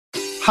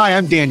Hi,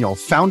 I'm Daniel,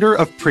 founder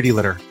of Pretty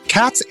Litter.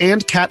 Cats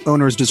and cat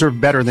owners deserve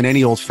better than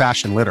any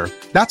old-fashioned litter.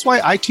 That's why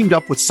I teamed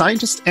up with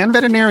scientists and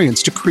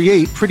veterinarians to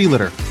create Pretty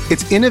Litter.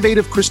 Its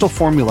innovative crystal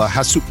formula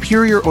has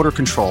superior odor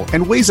control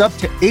and weighs up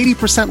to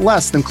 80%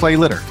 less than clay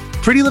litter.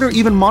 Pretty Litter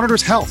even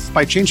monitors health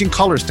by changing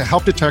colors to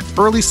help detect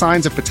early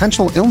signs of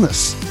potential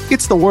illness.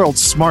 It's the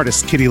world's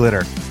smartest kitty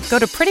litter. Go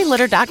to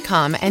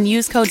prettylitter.com and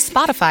use code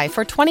SPOTIFY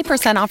for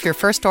 20% off your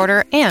first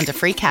order and a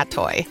free cat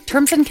toy.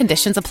 Terms and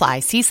conditions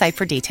apply. See site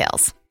for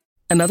details.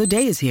 Another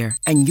day is here,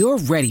 and you're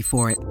ready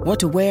for it. What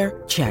to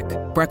wear? Check.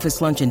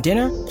 Breakfast, lunch, and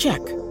dinner? Check.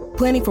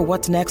 Planning for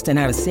what's next and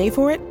how to save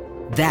for it?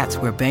 That's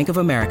where Bank of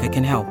America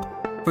can help.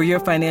 For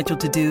your financial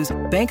to-dos,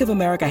 Bank of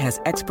America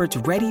has experts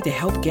ready to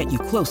help get you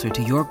closer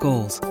to your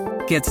goals.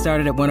 Get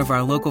started at one of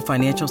our local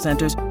financial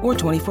centers or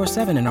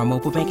 24/7 in our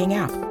mobile banking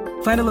app.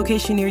 Find a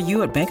location near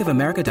you at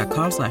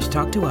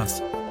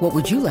bankofamerica.com/talktous. What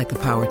would you like the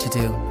power to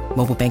do?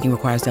 Mobile banking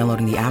requires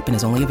downloading the app and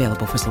is only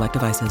available for select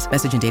devices.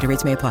 Message and data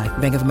rates may apply.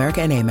 Bank of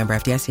America NA, member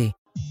FDIC.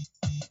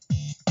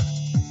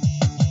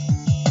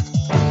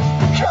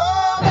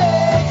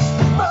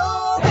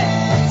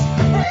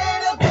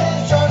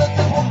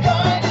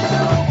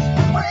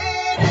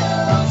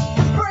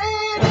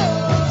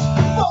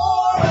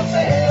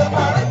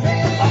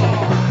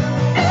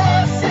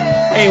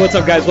 Hey, what's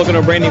up, guys? Welcome to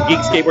a brand new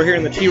Geekscape. We're here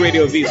in the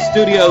T-Radio V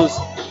studios,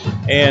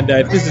 and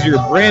if this is your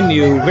brand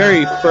new,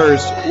 very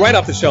first, right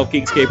off the shelf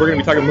Geekscape, we're going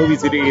to be talking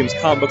movies, video games,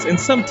 comic books, and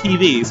some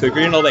TV. So if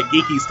you're into all that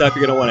geeky stuff,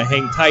 you're going to want to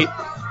hang tight.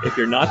 If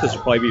you're not, this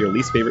will probably be your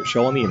least favorite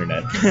show on the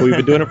internet. But we've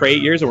been doing it for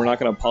 8 years, and we're not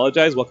going to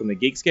apologize. Welcome to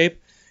Geekscape.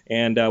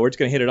 And we're just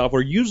going to hit it off.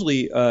 We're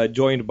usually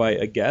joined by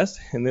a guest.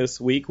 And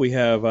this week we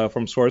have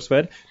from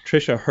SourceFed,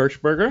 Trisha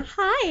Hirschberger.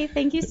 Hi,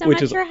 thank you so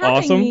much for having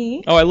awesome.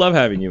 me. Oh, I love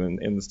having you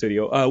in the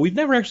studio. We've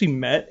never actually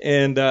met,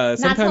 and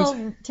sometimes... Not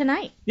till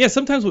tonight. Yeah,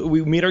 sometimes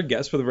we meet our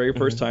guests for the very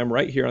first time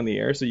right here on the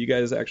air, so you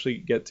guys actually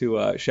get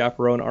to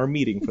chaperone our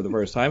meeting for the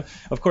first time.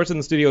 Of course, in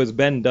the studio is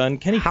Ben Dunn.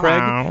 Kenny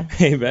Craig.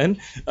 Hey, Ben.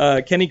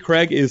 Kenny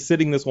Craig is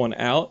sitting this one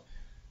out.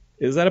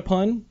 Is that a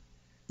pun?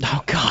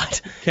 Oh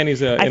God,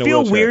 Kenny's in I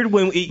feel weird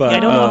when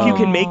I don't know if you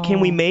can make. Can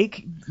we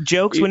make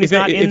jokes when he's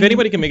not in? If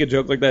anybody can make a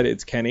joke like that,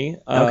 it's Kenny.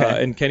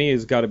 Okay. And Kenny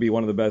has got to be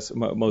one of the best,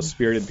 most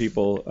spirited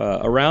people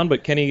around.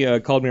 But Kenny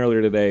called me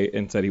earlier today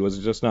and said he was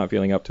just not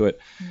feeling up to it.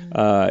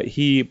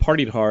 He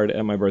partied hard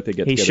at my birthday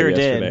get-together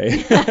yesterday.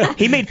 He sure did.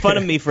 He made fun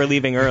of me for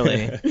leaving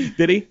early.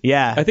 Did he?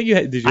 Yeah. I think you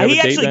had. Did you have a He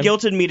date actually then?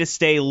 guilted me to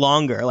stay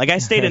longer. Like I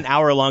stayed an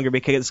hour longer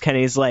because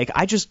Kenny's like,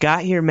 I just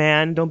got here,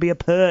 man. Don't be a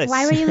puss.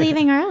 Why were you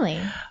leaving early?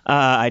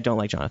 I don't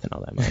like Jonathan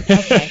all that much.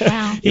 Okay,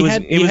 wow. He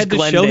had to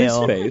show his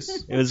Glendale.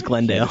 face. It was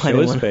Glendale.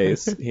 Show his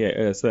face.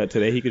 Yeah, so that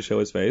today he could show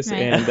his face,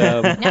 Right.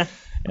 and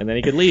and then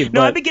he could leave.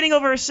 No, but I've been getting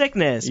over a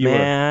sickness, You were.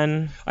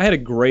 man. I had a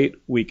great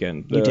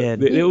weekend. You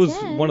did. It was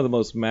did. one of the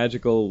most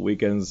magical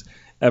weekends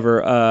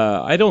ever.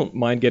 I don't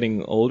mind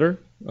getting older.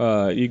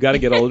 You got to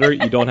get older.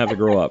 You don't have to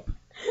grow up.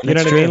 You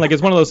know what I mean? Like,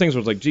 it's one of those things where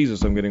it's like,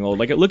 Jesus, I'm getting old.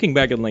 Like, looking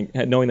back and like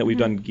knowing that we've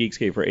done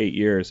Geekscape for 8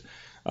 years,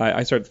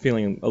 I started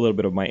feeling a little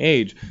bit of my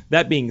age.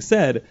 That being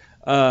said,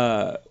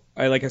 I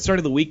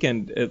started the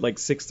weekend at like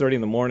 6:30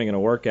 in the morning in a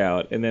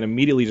workout, and then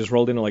immediately just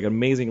rolled into like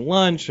amazing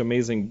lunch,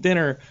 amazing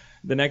dinner.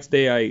 The next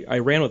day I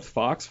ran with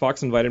Fox.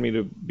 Fox invited me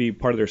to be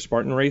part of their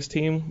Spartan race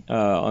team.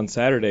 On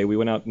Saturday we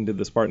went out and did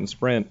the Spartan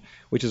Sprint,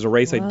 which is a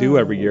race I do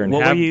every year. And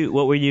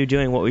What were you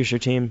doing? What was your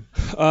team?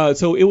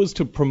 So it was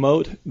to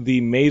promote the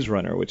Maze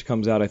Runner, which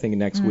comes out I think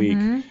next week,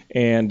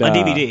 and On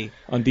DVD.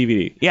 On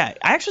DVD. Yeah,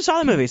 I actually saw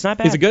the movie. It's not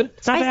bad. Is it good?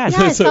 It's not bad.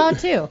 Yeah, I saw it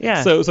too.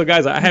 Yeah. So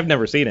guys, I have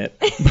never seen it,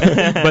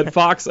 but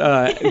Fox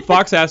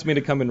asked me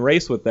to come and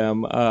race with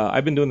them.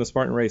 I've been doing the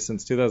Spartan race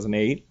since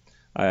 2008.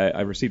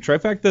 I've received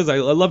trifectas. I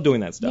love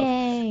doing that stuff.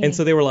 Yay. And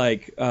so they were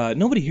like,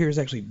 nobody here has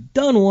actually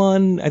done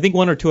one. I think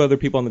one or two other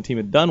people on the team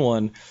had done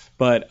one,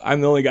 but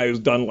I'm the only guy who's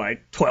done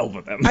like 12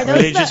 of them. Are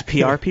they just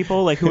PR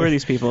people? Like, who are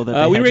these people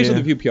that we had raced you?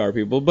 with a few PR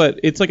people,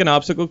 but it's like an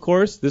obstacle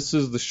course. This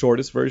is the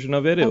shortest version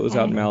of it. It was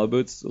out in Malibu.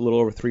 It's a little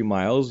over 3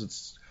 miles.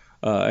 It's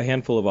a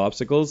handful of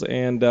obstacles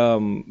and a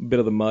bit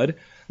of the mud.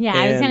 Yeah,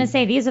 I was going to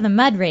say, these are the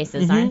mud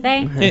races, aren't they?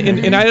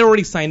 And I had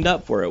already signed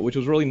up for it, which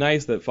was really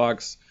nice that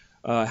Fox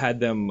had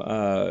them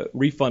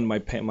refund my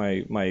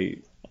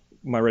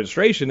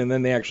registration, and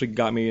then they actually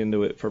got me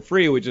into it for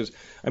free, which is,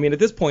 I mean, at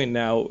this point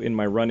now in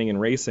my running and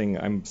racing,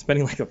 I'm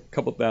spending like a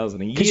couple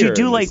thousand a year. Because you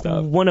do on this like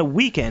stuff. one a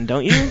weekend,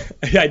 don't you?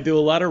 I do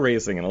a lot of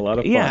racing and a lot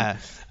of fun. Yeah.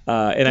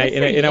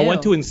 And I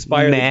want to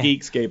inspire Meh. the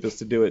Geekscapists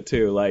to do it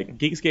too. Like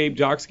Geekscape,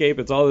 Jockscape,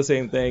 it's all the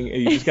same thing.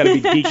 You just got to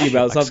be geeky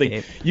about something.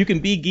 Jockscape. You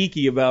can be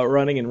geeky about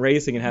running and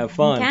racing and have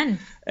fun. You can.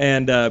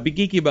 And be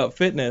geeky about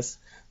fitness.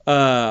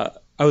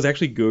 I was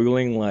actually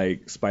Googling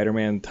like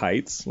Spider-Man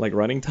tights, like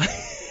running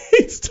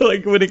tights, to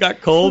like when it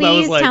got cold. Please I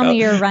was like, tell me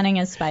you're running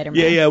as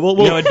Spider-Man. Yeah. Well,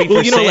 No, it'd be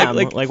for you know, Sam.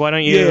 Like, why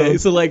don't you? Yeah.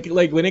 So like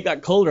when it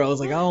got colder, I was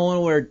like, I don't want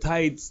to wear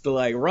tights to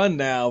like run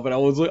now, but I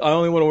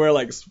only want to wear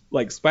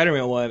like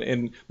Spider-Man one.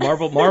 And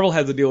Marvel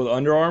has a deal with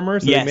Under Armour,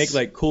 so Yes. they make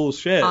like cool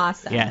shit.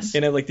 Awesome. Yes.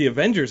 And then, like the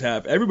Avengers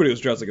have, everybody was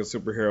dressed like a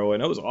superhero,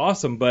 and it was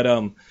awesome. But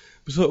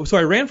So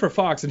I ran for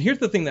Fox, and here's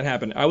the thing that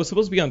happened. I was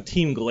supposed to be on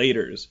Team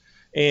Gladers.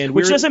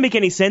 Which doesn't make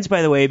any sense,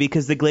 by the way,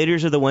 because the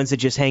Gladers are the ones that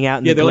just hang out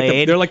in the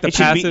glade. They're like the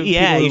passive people who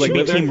you like should be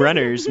live there. team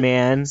runners,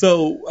 man.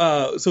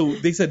 So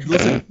they said,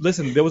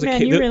 listen. There was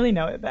Man, you really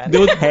know it, Ben.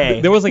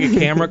 There was like a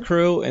camera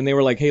crew, and they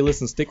were like, hey,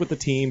 listen, stick with the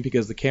team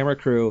because the camera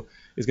crew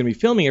is going to be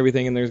filming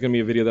everything, and there's going to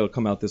be a video that'll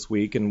come out this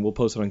week, and we'll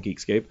post it on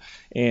Geekscape.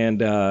 And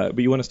but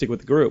you want to stick with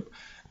the group.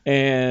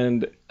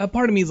 And a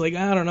part of me is like,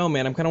 I don't know,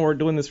 man. I'm kind of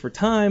doing this for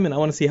time, and I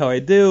want to see how I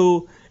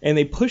do. And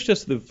they pushed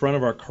us to the front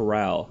of our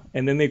corral,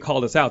 and then they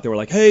called us out. They were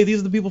like, hey,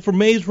 these are the people from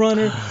Maze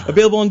Runner,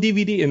 available on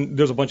DVD. And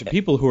there's a bunch of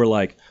people who are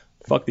like,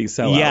 fuck these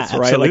sellouts, yeah,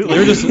 right? Like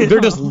absolutely.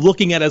 they're just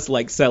looking at us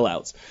like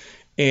sellouts.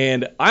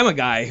 And I'm a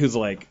guy who's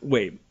like,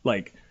 wait,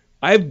 like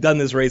I've done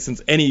this race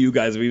since any of you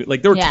guys.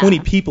 Like there were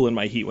 20 people in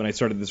my heat when I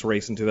started this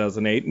race in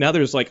 2008. Now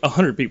there's like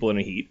 100 people in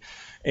a heat.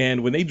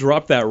 And when they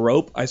dropped that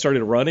rope, I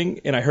started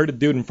running, and I heard a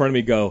dude in front of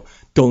me go,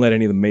 don't let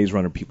any of the Maze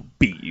Runner people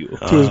beat you,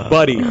 to his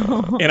buddy.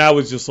 And I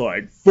was just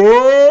like,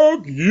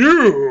 fuck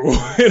you.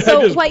 And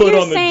so what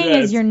you're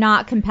saying is you're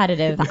not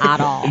competitive at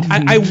all.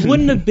 I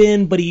wouldn't have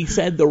been, but he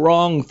said the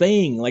wrong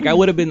thing. Like, I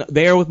would have been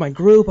there with my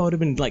group. I would have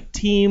been like,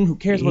 team, who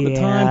cares about the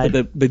time?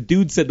 But the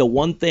dude said the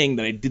one thing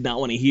that I did not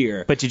want to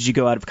hear. But did you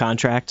go out of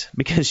contract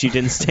because you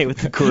didn't stay with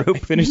the group? I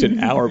finished an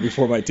hour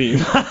before my team.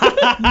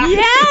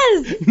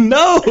 Yes!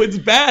 No, it's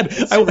bad.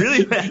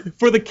 Really bad.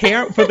 For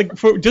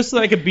just so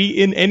that I could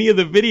be in any of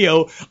the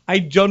video, I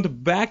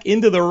jumped back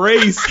into the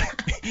race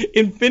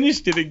and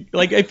finished it.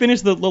 Like I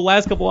finished the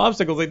last couple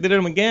obstacles. I did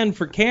them again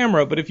for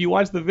camera, but if you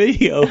watch the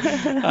video,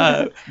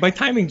 my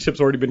timing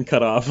chip's already been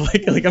cut off.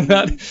 Like I'm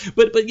not.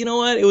 But you know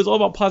what? It was all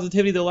about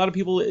positivity. There are a lot of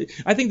people.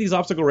 I think these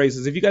obstacle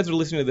races. If you guys are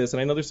listening to this,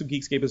 and I know there's some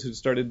Geekscapists who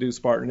started to do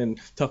Spartan and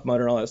Tough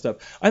Mudder and all that stuff.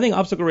 I think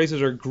obstacle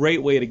races are a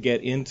great way to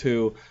get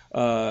into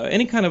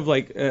any kind of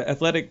like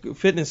athletic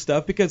fitness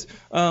stuff because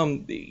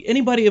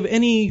anybody of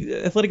any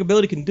athletic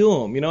ability can do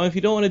them. You know, if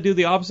you don't want to do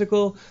the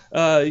obstacle,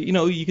 you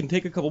know, you can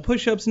take a couple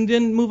push-ups and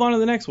then move on to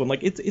the next one.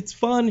 Like it's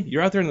fun.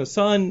 You're out there in the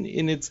sun,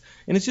 and it's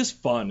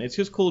just fun. It's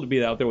just cool to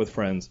be out there with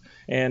friends.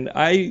 And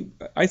I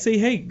say,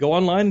 hey, go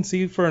online and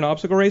see for an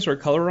obstacle race or a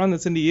color run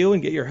that's into you,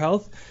 and get your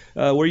health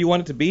where you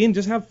want it to be, and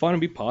just have fun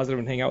and be positive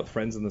and hang out with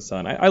friends in the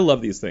sun. I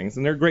love these things,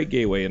 and they're a great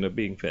gateway into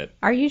being fit.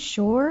 Are you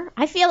sure?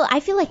 I feel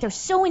like they're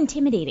so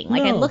intimidating.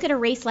 Like I look at a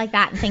race like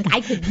that and think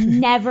I could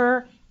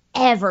never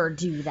ever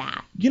do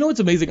that. You know what's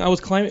amazing? I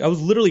was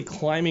literally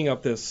climbing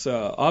up this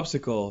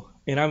obstacle,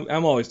 and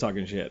I'm always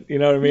talking shit. You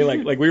know what I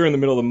mean? Like we were in the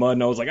middle of the mud,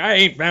 and I was like, I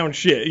ain't found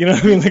shit. You know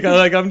what I mean?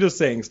 Like I'm just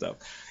saying stuff,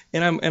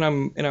 and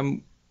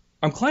I'm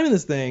climbing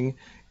this thing,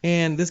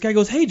 and this guy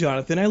goes, hey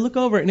Jonathan. I look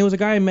over, and it was a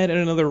guy I met at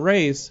another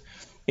race,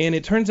 and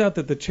it turns out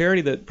that the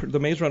charity that the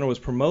Maze Runner was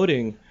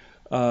promoting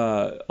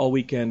all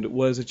weekend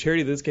was a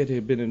charity this kid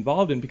had been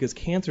involved in because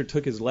cancer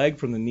took his leg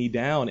from the knee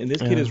down, and this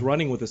kid is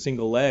running with a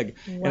single leg.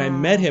 Wow. And I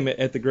met him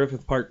at the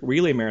Griffith Park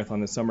Relay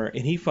Marathon this summer,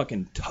 and he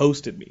fucking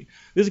toasted me.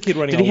 This is a kid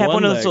running. Did he have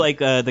one of those like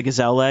the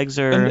gazelle legs,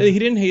 or he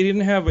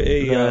didn't have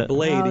a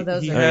blade.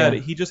 Oh,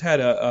 He just had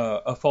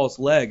a false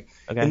leg,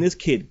 and this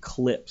kid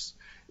clips.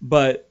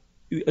 But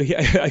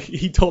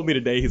he told me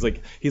today, he's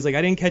like,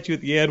 I didn't catch you at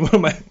the end.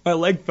 One of my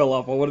leg fell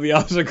off on one of the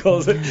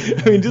obstacles. I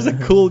mean, just a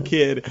cool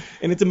kid,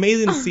 and it's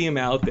amazing to see him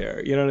out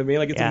there. You know what I mean?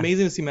 Like it's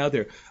amazing to see him out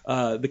there.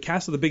 The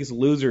cast of The Biggest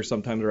Loser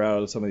sometimes are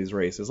out of some of these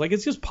races. Like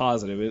it's just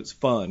positive. It's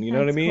fun. You know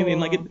what I mean? Cool.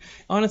 And like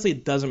honestly,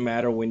 it doesn't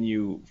matter when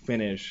you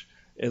finish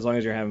as long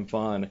as you're having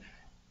fun.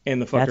 And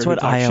the fucker who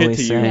talks shit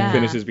to you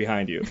finishes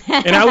behind you.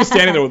 And I was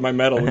standing there with my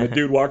medal, and the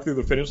dude walked through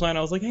the finish line.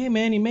 I was like, hey,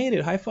 man, you made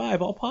it. High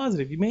five. All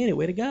positive. You made it.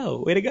 Way to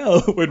go. Way to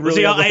go.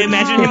 Really I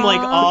imagine him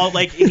like all,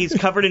 like he's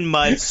covered in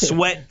mud,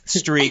 sweat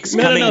streaks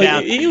coming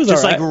down. He was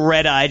just like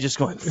red eye, just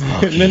going,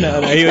 fuck.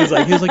 No. He was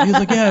like,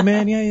 yeah,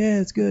 man.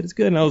 Yeah, it's good. It's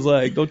good. And I was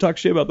like, don't talk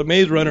shit about the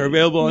Maze Runner,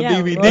 available on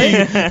DVD.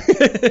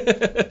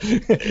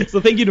 Right. So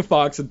thank you to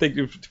Fox, and thank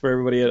you for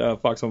everybody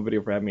at Fox Home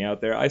Video for having me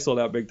out there. I sold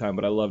out big time,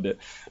 but I loved it.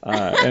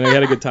 And I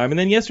had a good time. And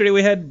then yesterday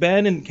we had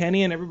Ben and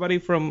Kenny and everybody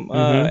from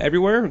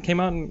everywhere came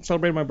out and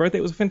celebrated my birthday.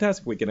 It was a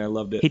fantastic weekend. I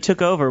loved it. He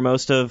took over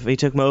most of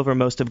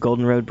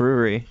Golden Road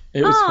Brewery.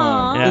 It was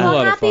fun. Yeah.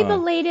 Well, happy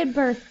belated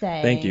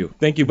birthday. Thank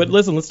you. But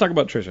listen, let's talk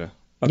about Trisha.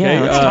 Okay?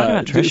 Yeah, let's talk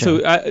about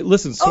Trisha. So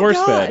listen,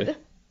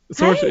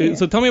 SourceFed.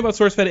 So tell me about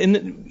SourceFed,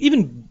 and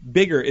even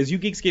bigger is you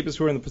Geekscapists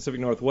who are in the Pacific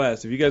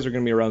Northwest. If you guys are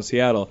going to be around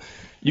Seattle,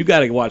 you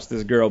got to watch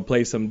this girl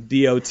play some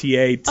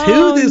DOTA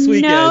 2 this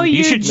weekend. No,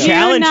 you should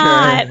challenge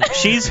her.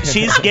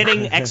 She's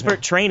getting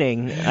expert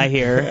training, I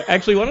hear.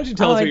 Actually, why don't you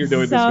tell us what you're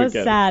doing this weekend?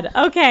 So sad.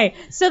 Okay,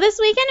 so this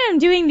weekend I'm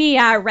doing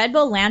the Red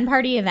Bull LAN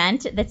Party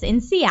event that's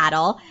in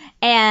Seattle.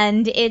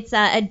 And it's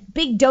a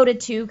big Dota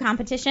 2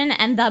 competition.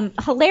 And the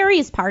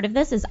hilarious part of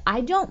this is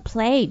I don't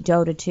play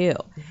Dota 2.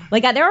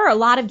 Like, there are a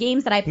lot of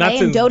games that I play,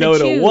 and Dota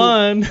 2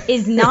 1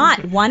 is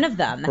not one none of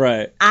them.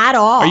 Right. At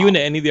all. Are you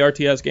into any of the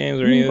RTS games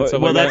or any of that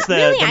stuff Well, like that's that?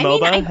 the Really? I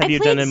MOBA. mean, Have I you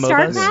played done in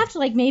MOBAs? StarCraft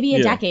like maybe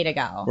a decade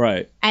ago.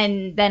 Right.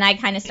 And then I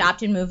kind of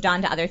stopped and moved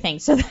on to other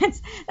things. So that's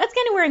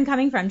kind of where I'm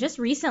coming from. Just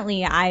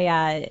recently,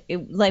 I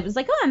was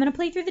like, oh, I'm going to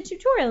play through the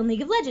tutorial in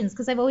League of Legends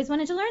because I've always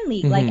wanted to learn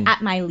League, like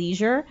at my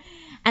leisure.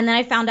 And then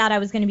I found out I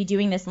was going to be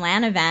doing this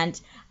LAN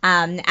event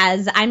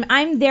as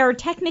I'm there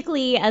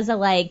technically as a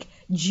like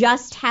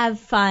just have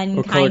fun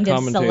Or kind of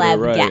commentator, celeb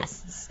right.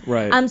 guests.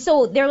 Right.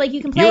 So they're like,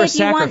 you can play You're a if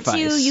you want to,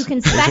 sacrifice, you can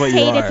is what you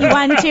spectate if you are.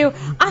 want to.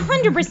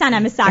 100%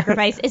 I'm a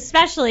sacrifice,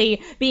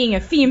 especially being a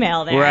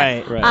female there.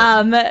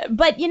 Right.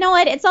 But you know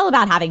what? It's all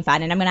about having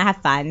fun, and I'm going to have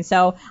fun.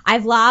 So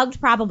I've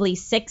logged probably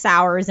 6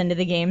 hours into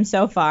the game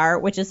so far,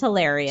 which is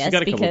hilarious. She's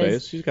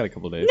got a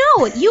couple days.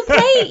 No, you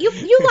play,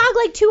 you log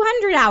like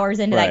 200 hours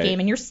into that Right. game,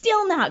 and you're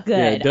still not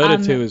Yeah, good.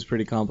 Dota 2 is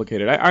pretty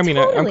complicated. I mean,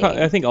 Totally.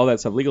 I think all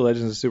that stuff. League of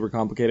Legends is super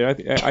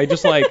complicated. I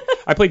just like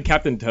I played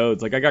Captain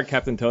Toads. Like I got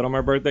Captain Toad on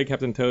my birthday.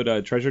 Captain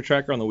Toad Treasure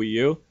Tracker on the Wii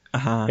U.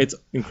 Uh-huh. It's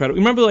incredible.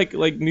 Remember like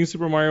New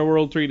Super Mario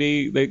World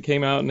 3D that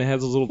came out and it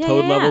has those little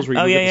Toad Yeah. levels where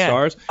you Oh, can get yeah, the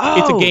stars? yeah.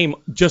 It's a Oh. game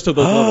just of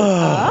those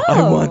levels.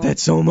 I want that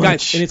so much.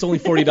 Guys, and it's only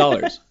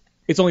 $40.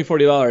 It's only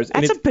 $40.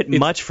 and That's it's, a bit it's-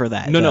 much for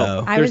that. No, no.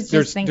 though. I was just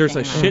There's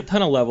a thinking shit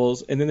ton of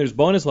levels, and then there's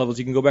bonus levels.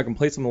 You can go back and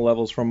play some of the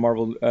levels from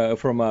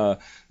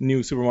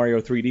New Super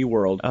Mario 3D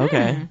World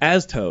Okay.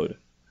 as Toad.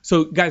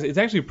 So, guys, it's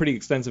actually a pretty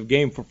extensive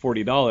game for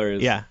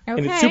 $40. Yeah. And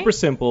it's Okay. super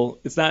simple.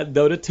 It's not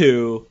Dota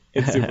 2.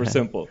 It's super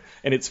simple.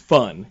 And it's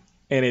fun.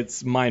 And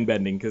it's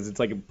mind-bending because it's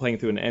like playing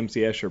through an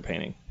MC Escher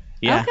painting.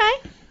 Yeah.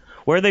 Okay.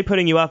 Where are they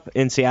putting you up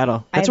in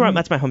Seattle? That's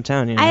that's my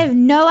hometown. You know? I have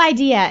no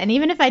idea, and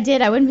even if I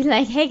did, I wouldn't be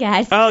like, "Hey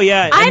guys, Oh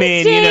yeah, I'm I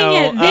mean, staying you know,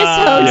 at this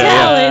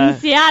hotel in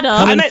Seattle.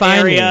 Come I'm and at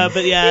find area, me.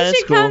 but yeah, you that's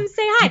should cool. come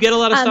say hi." You get a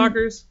lot of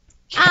stalkers?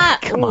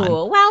 Come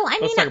on. Well, I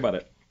mean, Let's talk about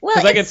it. well,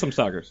 Because I get it's- some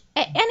stalkers.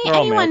 Any We're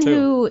all male, anyone too.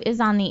 who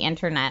is on the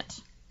internet,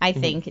 I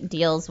think,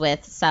 deals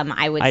with some,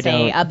 I would I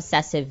say, don't.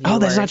 obsessive viewers. Oh,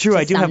 that's not true. to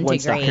I do some have one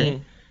degree. stalker.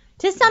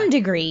 To some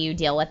degree, you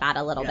deal with that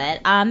a little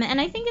bit. And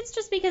I think it's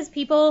just because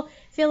people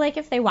feel like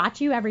if they watch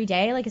you every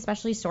day, like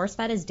especially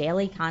SourceFed is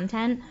daily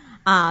content,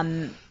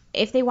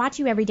 if they watch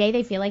you every day,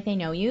 they feel like they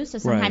know you. So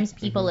sometimes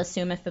people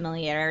assume a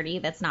familiarity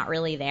that's not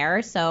really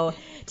there. So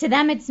to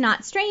them, it's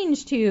not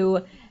strange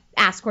to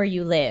ask where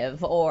you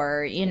live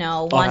or, you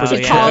know, want to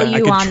yeah. call I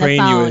you could on the train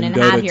you phone in and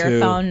Dota have your 2.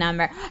 phone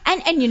number.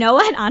 And you know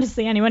what?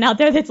 Honestly, anyone out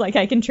there that's like,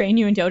 I can train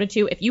you in Dota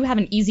 2, if you have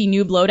an easy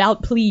noob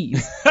loadout,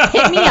 please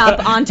hit me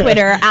up on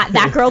Twitter at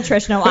that girl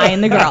Trish, no I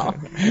in the girl.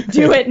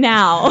 Do it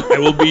now. I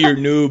will be your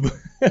noob.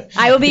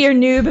 I will be your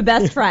noob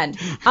best friend.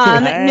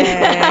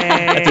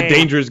 That's a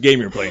dangerous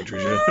game you're playing,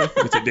 Trisha.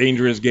 It's a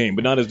dangerous game,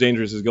 but not as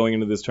dangerous as going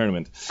into this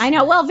tournament. I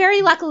know. Well,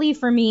 very luckily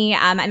for me,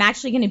 I'm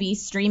actually going to be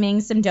streaming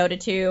some Dota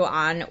 2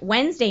 on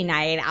Wednesday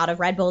night out of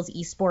Red Bull's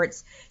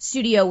esports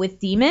studio with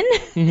Demon,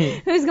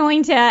 who's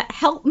going to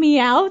help me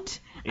out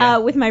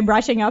with my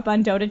brushing up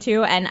on Dota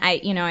 2. And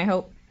I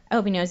hope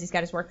he knows he's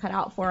got his work cut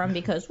out for him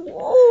because,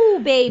 whoa,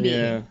 baby.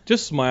 Yeah,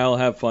 just smile,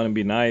 have fun, and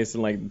be nice,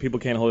 and like people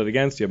can't hold it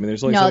against you. I mean,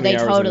 there's only No, so many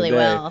they hours totally in a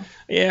day. will.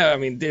 Yeah, I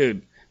mean,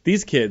 dude,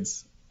 these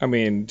kids. I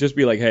mean, just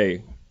be like,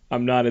 hey,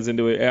 I'm not as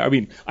into it. I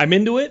mean, I'm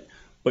into it,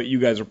 but you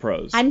guys are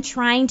pros. I'm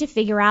trying to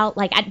figure out,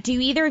 like, do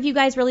either of you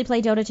guys really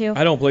play Dota 2?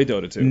 I don't play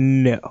Dota 2.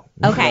 No.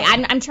 Okay,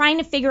 I'm trying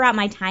to figure out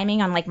my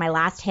timing on, like, my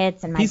last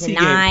hits and my PC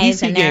denies.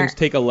 PC games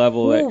take a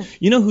level. Ooh.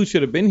 You know who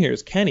should have been here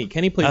is Kenny.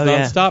 Kenny plays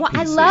nonstop Well, PC.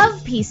 I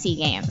love PC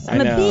games. I'm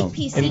I a know. big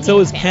PC And game so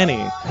is fan. Kenny.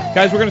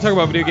 Guys, we're going to talk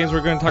about video games.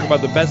 We're going to talk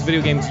about the best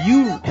video games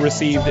you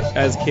received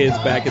as kids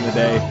back in the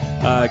day,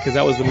 because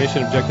that was the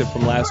mission objective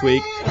from last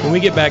week. When we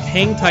get back,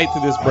 hang tight to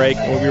this break,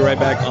 and we'll be right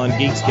back on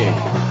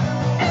Geekscape.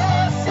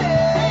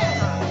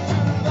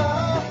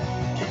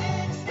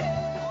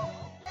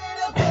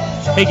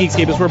 Hey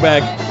Geekscapists, we're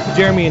back.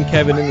 Jeremy and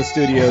Kevin in the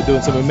studio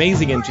doing some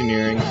amazing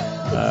engineering.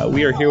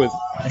 We are here with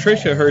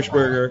Trisha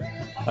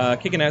Hirschberger,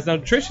 kicking ass. Now,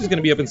 Trisha's going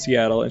to be up in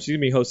Seattle, and she's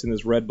going to be hosting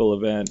this Red Bull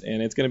event,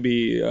 and it's going to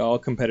be all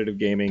competitive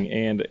gaming,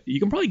 and you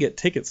can probably get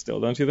tickets still,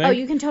 don't you think? Oh,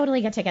 you can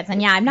totally get tickets,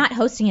 and yeah, I'm not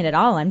hosting it at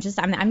all. I'm just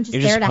You're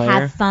there just to player?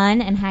 have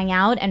fun and hang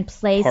out and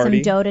play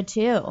Party? some Dota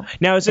 2.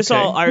 Now, is this Okay.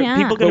 all? Are Yeah.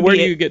 people But going to where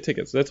be? do you get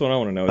tickets? That's what I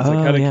want to know. It's like,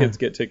 Oh, how do yeah. kids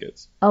get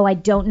tickets? Oh, I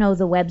don't know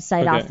the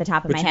website Okay. off the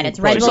top of But my you head. can It's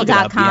probably look it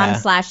up, yeah.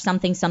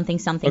 redbull.com/something something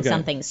something Okay.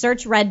 something.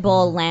 Search Red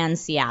Bull LAN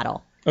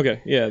Seattle.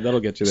 Okay, yeah, that'll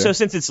get you there. So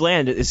since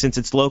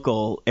it's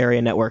local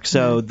area network,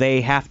 so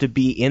they have to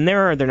be in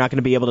there, or they're not going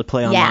to be able to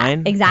play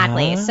online. Yeah,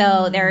 exactly.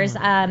 So there's it's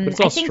I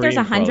all think there's streamed,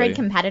 100 probably.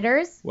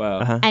 competitors. Wow.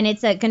 Uh-huh. And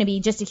it's going to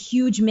be just a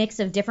huge mix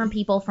of different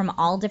people from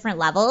all different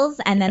levels,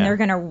 and then they're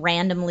going to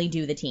randomly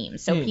do the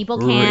teams. So people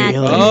can't.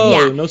 Really? Oh,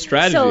 yeah. no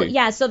strategy.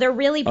 So they're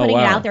really putting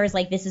wow. it out there as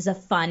like this is a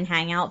fun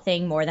hangout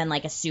thing more than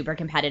like a super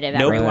competitive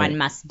Nope. everyone Right.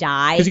 must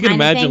die. Because you can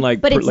kind of imagine thing.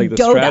 like but it's like the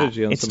Dota.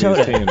 strategy on It's some of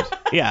these Dota. teams.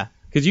 Yeah.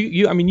 Because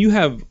you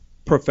have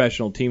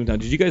professional teams now.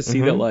 Did you guys see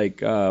Mm-hmm. that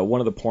like one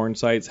of the porn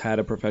sites had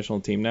a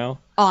professional team now?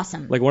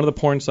 Awesome. Like one of the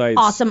porn sites.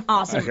 Awesome.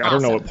 I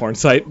don't know what porn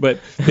site, but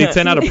they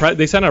sent out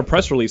a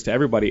press release to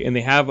everybody, and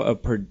they have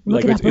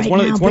it's one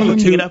of the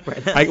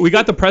two. We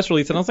got the press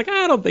release, and I was like,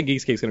 I don't think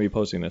Geekscape's going to be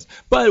posting this,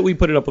 but we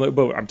put it up.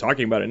 But I'm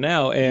talking about it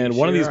now, and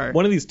one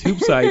of these tube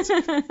sites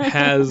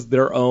has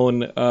their own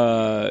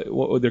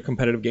their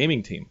competitive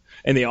gaming team,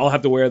 and they all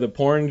have to wear the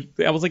porn.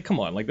 I was like, come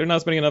on, like they're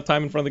not spending enough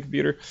time in front of the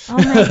computer. Oh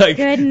my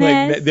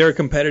goodness. Like they're a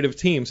competitive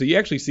team, so you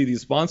actually see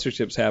these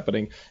sponsorships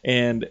happening,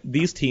 and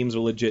these teams are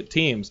legit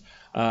teams.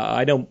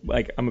 I know,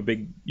 like, I'm a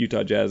big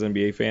Utah Jazz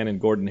NBA fan, and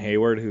Gordon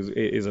Hayward, who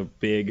is a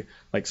big,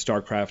 like,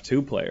 StarCraft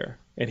 2 player,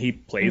 and he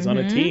plays on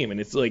a team, and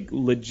it's, like,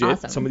 legit.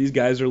 Awesome. Some of these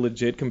guys are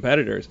legit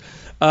competitors.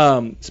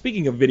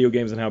 Speaking of video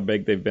games and how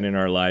big they've been in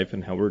our life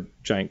and how we're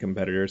giant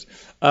competitors,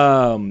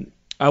 I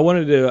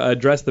wanted to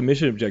address the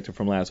mission objective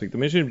from last week. The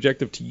mission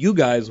objective to you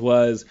guys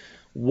was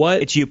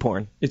what? It's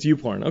YouPorn. It's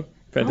YouPorn. Okay.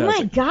 Fantastic. Oh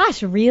my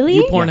gosh, really?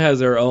 YouPorn has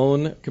their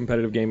own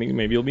competitive gaming.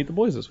 Maybe you'll meet the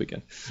boys this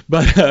weekend.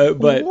 But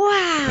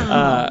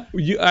wow.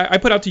 I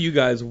put out to you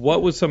guys,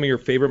 what was some of your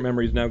favorite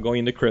memories now going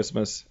into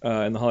Christmas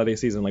and the holiday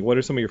season? Like, what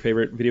are some of your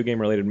favorite video game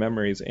related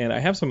memories? And I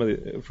have some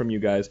of from you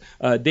guys.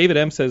 David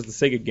M says the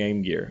Sega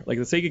Game Gear. Like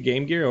the Sega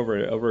Game Gear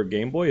over a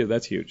Game Boy,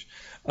 that's huge.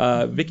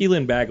 Vicky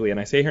Lynn Bagley, and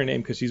I say her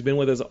name because she's been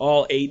with us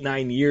all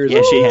 8-9 years.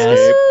 Yeah, she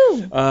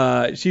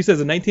has. She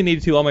says in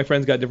 1982, all my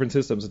friends got different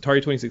systems. Atari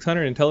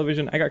 2600 and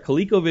television. I got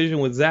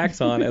ColecoVision with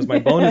Zaxxon as my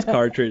bonus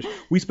cartridge.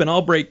 We spent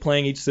all break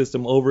playing each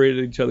system over at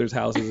each other's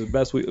houses. The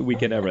best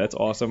weekend ever. That's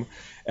awesome.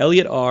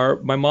 Elliot R.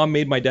 My mom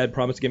made my dad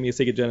promise to get me a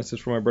Sega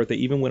Genesis for my birthday,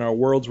 even when our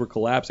worlds were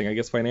collapsing, I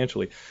guess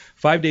financially.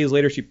 5 days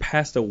later, she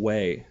passed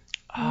away.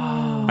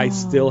 Oh. I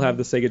still have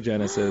the Sega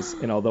Genesis,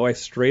 and although I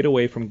strayed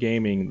away from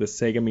gaming, the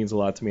Sega means a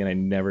lot to me,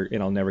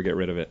 and I'll never get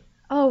rid of it.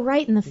 Oh,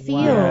 right in the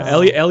field. Yeah.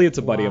 Elliot's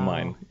a buddy of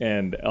mine,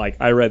 and like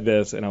I read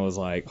this and I was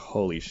like,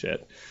 holy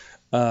shit.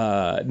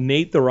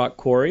 Nate the Rock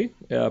Corey,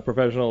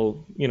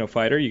 professional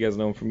fighter. You guys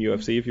know him from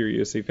UFC if you're a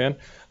UFC fan.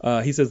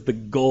 He says the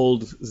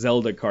gold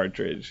Zelda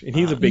cartridge, and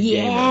he's a big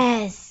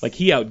gamer. Like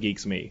he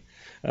outgeeks me.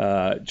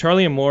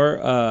 Charlie and Moore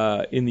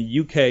in the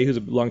UK, who's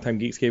a longtime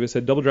Geekscape,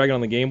 said Double Dragon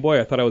on the Game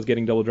Boy. I thought I was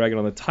getting Double Dragon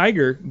on the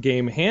Tiger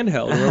game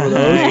handheld. Remember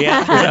those?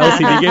 Yeah. Those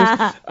LCD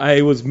games?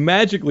 I was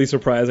magically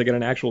surprised I got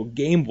an actual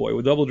Game Boy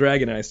with Double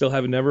Dragon, and I still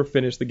have never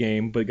finished the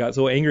game, but got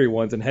so angry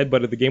once and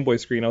headbutted the Game Boy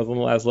screen. I was on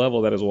the last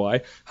level. That is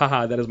why.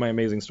 Haha, that is my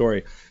amazing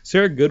story.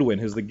 Sarah Goodwin,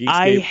 who's the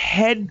Geekscape. He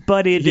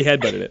headbutted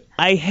it.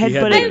 I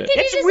headbutted it.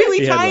 It's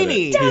really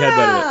tiny. He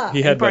headbutted it.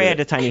 He probably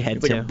had a tiny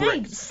head, too.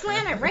 Like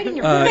slam it right in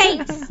your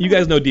face. You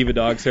guys know Diva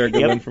Dog, Sarah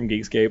Goodwin from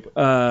Geekscape.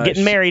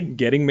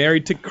 Getting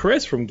married to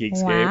Chris from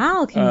Geekscape.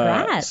 Wow,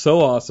 congrats.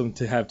 So awesome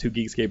to have two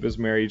Geekscapists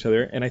marry each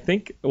other. And I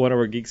think one of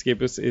our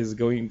Geekscapists is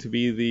going to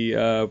be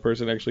the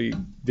person actually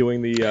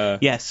doing the...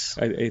 yes,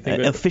 I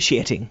think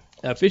officiating.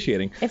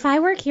 If I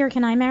work here,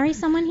 can I marry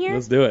someone here?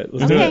 Let's do it.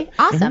 Okay,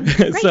 awesome.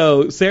 Great.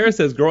 So Sarah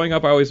says, growing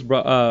up, I always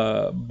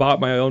bought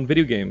my own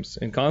video games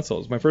and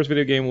consoles. My first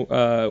video game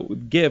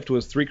gift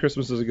was 3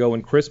 Christmases ago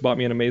when Chris bought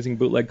me an amazing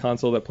bootleg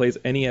console that plays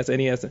NES,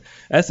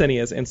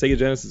 SNES, and Sega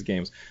Genesis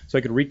games, so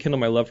I could rekindle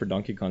my love for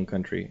Donkey Kong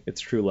Country. It's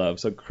true love.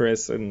 So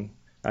Chris and...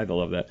 I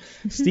love that.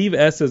 Steve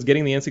S. says,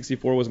 getting the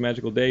N64 was a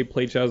magical day.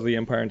 Played Shadows of the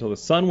Empire until the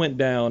sun went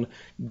down.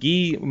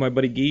 Guy, my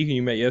buddy Guy, who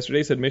you met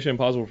yesterday, said Mission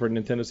Impossible for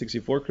Nintendo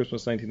 64,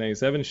 Christmas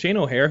 1997. Shane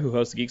O'Hare, who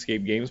hosts the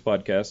Geekscape Games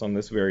podcast on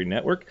this very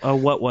network. Oh,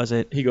 what was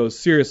it? He goes,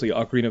 seriously,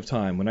 Ocarina of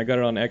Time. When I got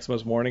it on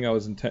Xmas morning, I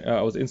was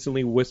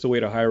instantly whisked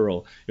away to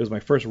Hyrule. It was my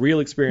first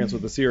real experience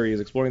with the series.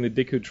 Exploring the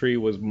Deku Tree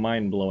was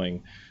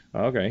mind-blowing.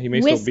 Okay, he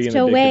may still be in the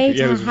Deku Tree.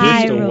 Yeah, he was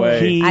whisked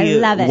away. I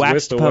love it.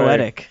 Waxed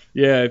poetic.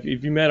 Yeah,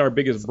 if you met our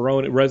biggest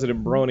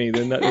resident brony,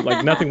 then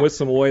nothing whisks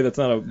him away that's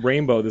not a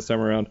rainbow this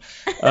time around.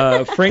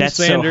 Frank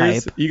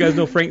Sanders, you guys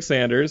know Frank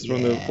Sanders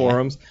from the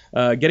forums.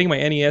 Getting my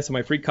NES and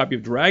my free copy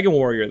of Dragon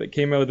Warrior that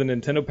came out with the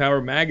Nintendo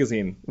Power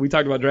magazine. We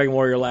talked about Dragon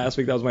Warrior last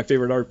week. That was my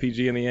favorite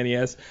RPG in the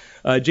NES.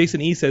 Jason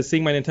E. says,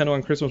 seeing my Nintendo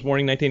on Christmas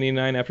morning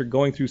 1989 after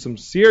going through some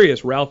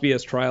serious Ralph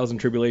E.S. trials and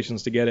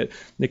tribulations to get it.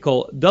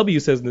 Nicole W.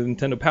 says, the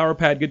Nintendo Power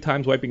Pad, good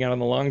times wiping out on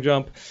the long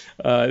jump.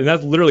 And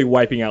that's literally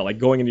wiping out, like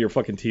going into your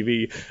fucking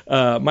TV.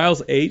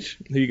 Miles H.,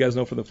 who you guys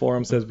know from the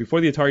forum, says,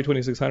 before the Atari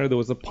 2600, there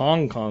was a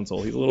Pong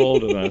console. He's a little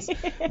older than us.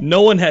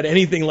 No one had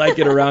anything like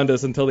it around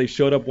us until they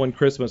showed up one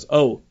Christmas.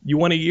 Oh, you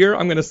want a year?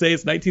 I'm going to say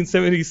it's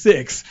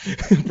 1976.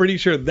 Pretty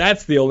sure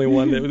that's the only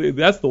one.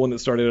 That's the one that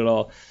started it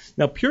all.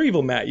 Now, Pure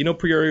Evil Matt, you know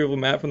Pure Evil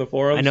Matt from the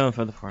forums? I know him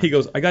from the forums. He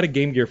goes, I got a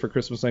Game Gear for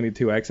Christmas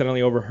 92. I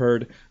accidentally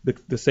overheard the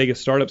Sega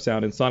startup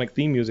sound and Sonic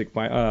theme music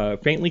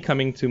faintly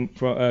coming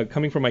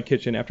from my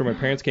kitchen after my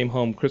parents came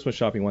home Christmas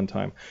shopping one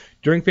time.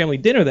 During family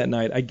dinner that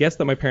night, I guessed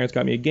that my parents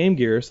got me a Game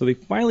Gear, so they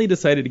finally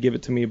decided to give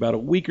it to me about a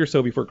week or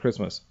so before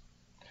Christmas.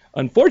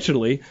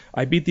 Unfortunately,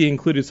 I beat the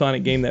included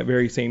Sonic game that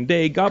very same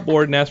day, got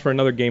bored, and asked for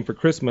another game for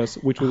Christmas,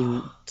 which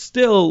was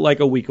still like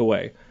a week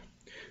away.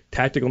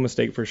 Tactical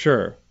mistake for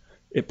sure.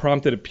 It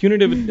prompted a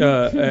punitive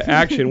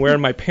action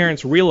wherein my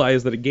parents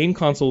realized that a game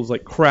console was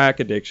like crack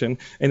addiction,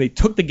 and they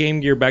took the Game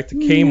Gear back to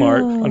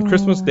Kmart. On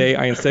Christmas Day,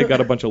 I instead got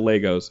a bunch of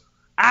Legos.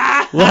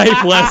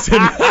 Life lesson.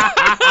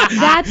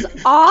 That's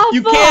awful.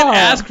 You can't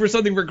ask for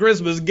something for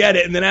Christmas, get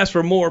it, and then ask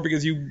for more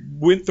because you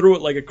went through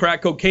it like a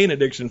crack cocaine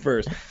addiction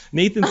first.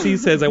 Nathan C.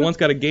 says, I once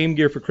got a Game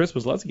Gear for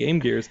Christmas. Lots of Game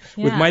Gears.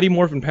 Yeah. With Mighty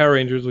Morphin Power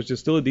Rangers, which is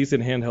still a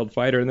decent handheld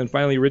fighter. And then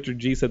finally, Richard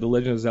G. said The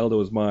Legend of Zelda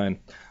was mine.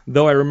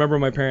 Though I remember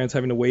my parents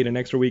having to wait an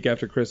extra week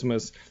after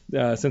Christmas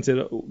since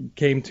it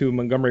came to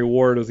Montgomery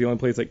Ward. It was the only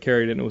place that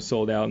carried it and it was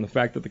sold out. And the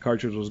fact that the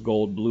cartridge was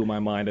gold blew my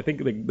mind. I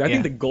think the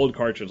gold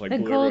cartridge the blew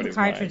gold everybody's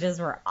cartridges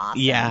mind. were awesome.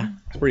 Yeah.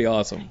 It's pretty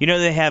awesome. You know,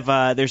 they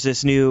have there's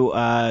this new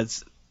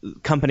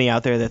company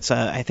out there that's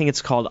I think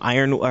it's called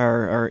Iron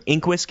or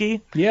Ink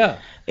Whiskey. Yeah.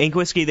 Ink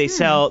Whiskey. They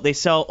sell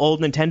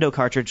old Nintendo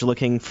cartridge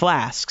looking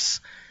flasks.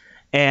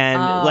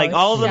 And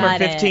all of them are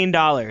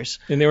 $15.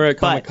 And they were at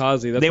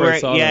Kamikaze. That's where I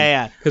saw them.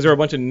 Yeah. Because there were a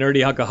bunch of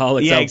nerdy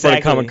alcoholics Yeah, out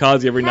exactly. front of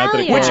Kamikaze every night that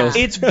it closed.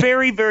 It's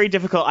very, very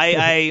difficult.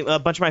 I a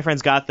bunch of my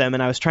friends got them,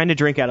 and I was trying to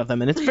drink out of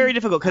them, and it's very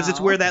difficult because it's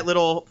where that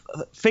little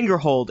finger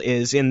hold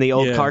is in the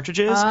old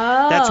cartridges.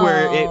 That's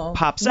where it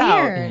pops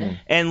out.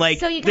 And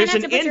So you there's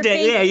have an to put your indent.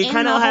 face Yeah, you in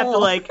kind of the have to hole.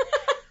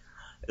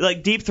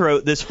 like deep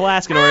throat this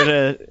flask in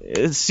order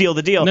to seal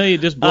the deal. No, you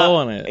just blow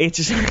on it. It's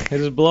just You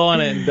just blow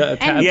on it and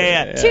tap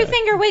it.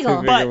 Two-finger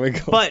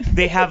wiggle. but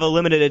they have a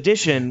limited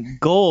edition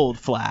gold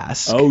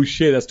flask. Oh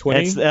shit, that's 20.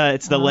 It's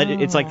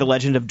it's like the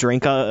Legend of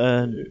Drink Is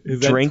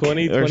that Drink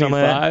 20, or something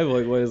like that. 25?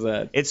 Like what is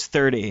that? It's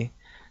 30.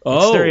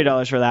 Oh, It's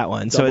 $30 for that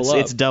one. So Double up.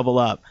 it's double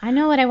up. I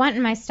know what I want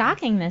in my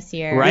stocking this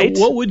year. Right?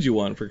 What would you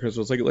want for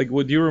Christmas? Like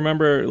would you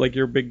remember like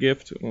your big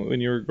gift when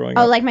you were growing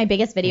up? Oh, like my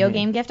biggest video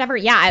game gift ever?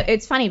 Yeah,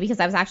 it's funny because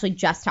I was actually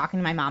just talking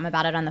to my mom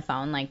about it on the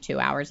phone like 2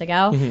 hours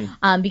ago.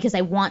 Because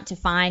I want to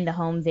find the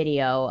home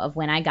video of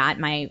when I got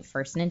my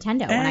first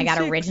Nintendo, when I got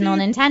original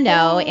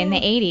Nintendo in the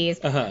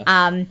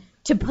 80s.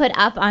 To put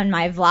up on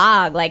my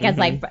vlog, like as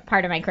like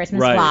part of my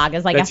Christmas vlog,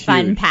 as like That's a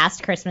fun huge.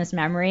 past Christmas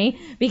memory,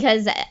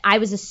 because I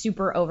was a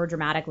super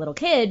overdramatic little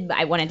kid.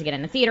 I wanted to get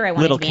in the theater. I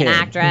wanted Little to be an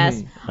kid.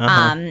 actress.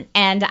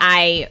 And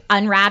I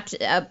unwrapped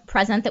a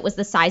present that was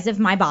the size of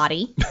my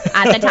body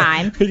at the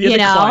time. You had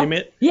to know, climb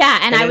it, yeah.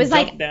 And I then was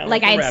jump like down I with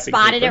the had wrapping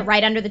spotted paper. it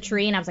right under the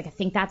tree, and I was like, I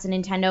think that's a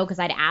Nintendo because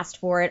I'd asked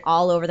for it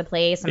all over the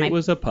place. And It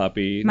was a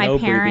puppy. my no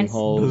parents, breathing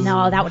holes.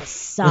 no, that would have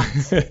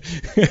sucked.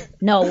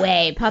 No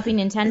way, puppy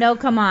Nintendo,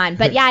 come on.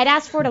 But yeah, I'd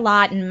asked for it a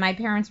lot, and my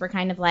parents were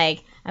kind of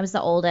like, I was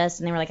the oldest,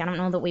 and they were like, I don't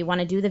know that we want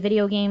to do the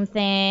video game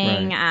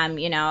thing. Right.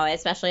 You know,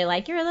 especially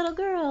like, you're a little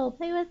girl,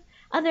 play with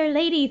other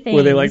lady things.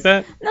 Were they like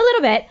that? A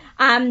little bit.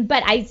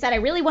 But I said I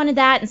really wanted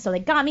that, and so they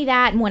got me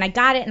that. And when I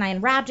got it and I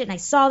unwrapped it and I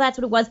saw that's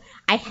what it was,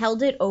 I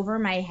held it over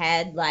my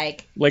head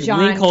like John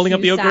Link holding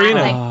up the Cusack,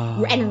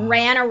 ocarina. and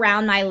ran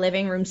around my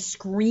living room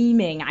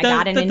screaming. I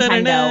got a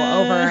Nintendo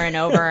over and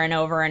over and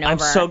over and over. I'm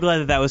so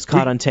glad that was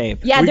caught on tape.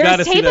 Yeah, We gotta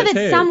there's see tape that of it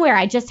tape. somewhere.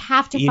 I just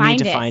have to You find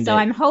need to it. find So it.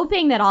 I'm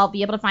hoping that I'll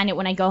be able to find it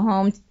when I go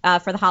home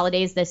for the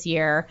holidays this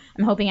year.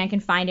 I'm hoping I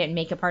can find it and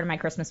make it part of my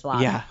Christmas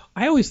vlog. Yeah.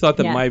 I always thought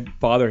that Yeah. my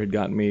father had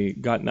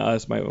gotten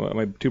us,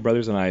 my two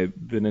brothers and I,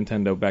 the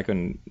Nintendo back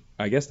in,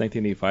 I guess,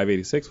 1985,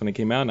 86 when it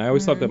came out. And I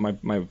always thought that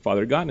my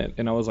father had gotten it.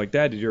 And I was like,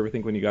 Dad, did you ever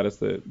think when you got us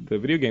the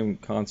video game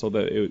console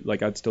that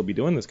I'd still be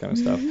doing this kind of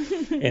stuff?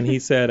 And he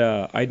said,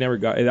 I never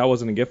got it. That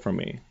wasn't a gift from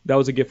me. That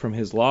was a gift from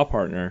his law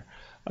partner,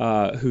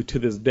 who to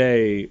this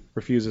day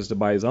refuses to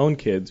buy his own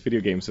kids video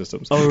game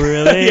systems. Oh,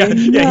 really? Yeah.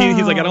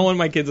 He's like, I don't want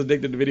my kids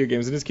addicted to video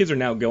games. And his kids are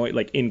now going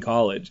like in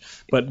college,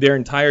 but their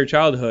entire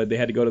childhood they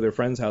had to go to their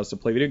friend's house to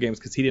play video games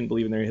because he didn't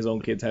believe in his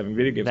own kids having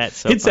video games. That's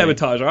so He'd funny.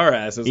 sabotage our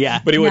asses, Yeah.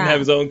 but he wouldn't Yeah. have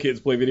his own kids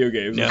play video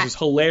games. Yeah. Which was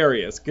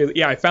hilarious. 'Cause,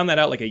 I found that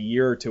out like a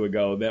year or two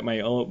ago that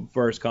my own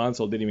first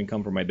console didn't even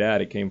come from my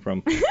dad. It came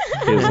from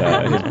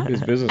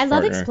his business I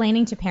love partner.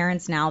 explaining to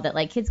parents now that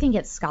like kids can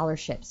get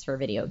scholarships for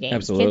video games.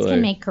 Absolutely. Kids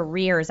can make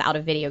careers out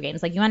of video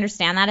games. Like you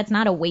understand that it's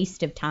not a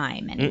waste of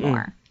time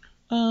anymore.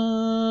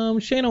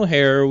 Shane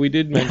O'Hare, we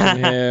did mention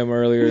him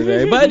earlier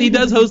today, but he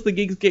does host the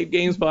Geekscape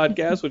Games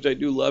podcast, which I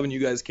do love, and you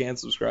guys can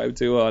subscribe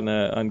to on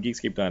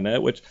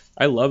Geekscape.net, which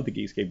I love the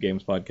Geekscape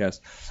Games podcast.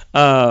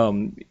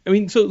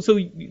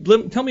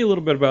 Tell me a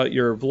little bit about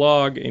your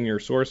vlog and your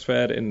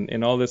SourceFed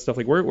and all this stuff.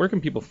 Like, where can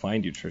people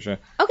find you, Trisha?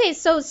 Okay,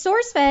 so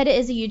SourceFed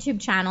is a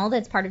YouTube channel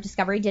that's part of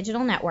Discovery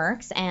Digital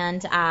Networks,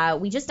 and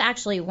we just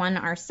actually won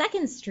our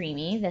second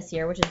Streamy this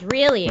year, which is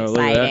really Oh, look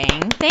at that.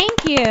 exciting.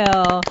 Thank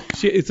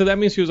you. So that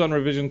means she was on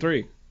Revision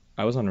 3.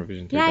 I was on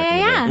Revision 3 Yeah, back in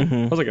the yeah, day.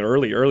 yeah. I was like an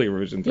early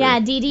Revision 3. Yeah,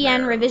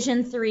 DDN,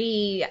 Revision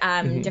 3,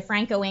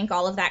 DeFranco Inc.,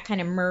 all of that kind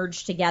of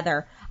merged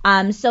together.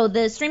 So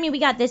the streaming we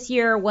got this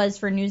year was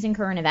for news and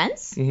current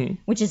events,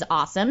 which is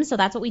awesome. So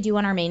that's what we do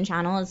on our main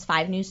channel is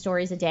 5 news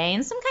stories a day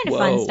and some kind of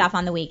fun Whoa. stuff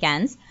on the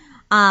weekends.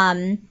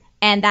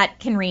 And that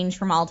can range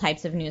from all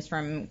types of news,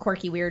 from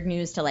quirky, weird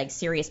news to like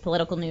serious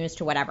political news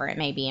to whatever it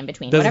may be in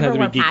between. Doesn't whatever have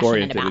we're to be geek passionate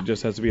oriented. about. It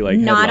just has to be like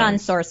Not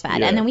headlines. on SourceFed.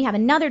 Yeah. And then we have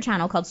another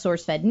channel called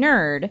SourceFed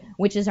Nerd,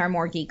 which is our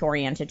more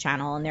geek-oriented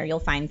channel. And there you'll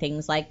find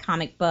things like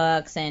comic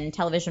books and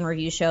television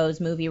review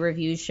shows, movie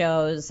review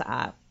shows,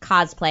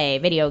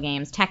 cosplay, video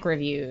games, tech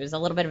reviews, a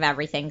little bit of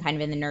everything kind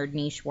of in the nerd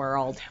niche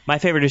world. My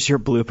favorite is your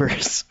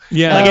bloopers.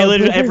 Yeah. Like I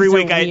literally every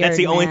week weird, that's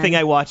the only man. thing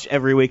I watch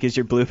every week is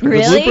your bloopers.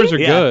 Really? The bloopers are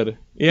good.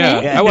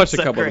 Yeah, I watched a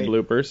so couple great. of the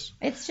bloopers.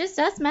 It's just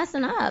us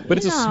messing up. But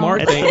it's a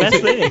smart It's thing. the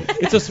best thing.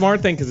 It's a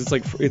smart thing because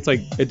it's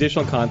like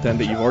additional content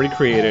that you've already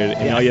created,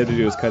 and all you have to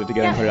do is cut it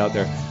together and put it out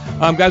there.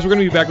 Guys, we're going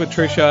to be back with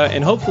Trisha,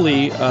 and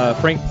hopefully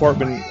Frank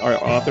Portman, our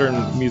author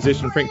and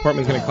musician, Frank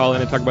Portman is going to call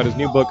in and talk about his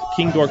new book,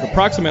 King Dork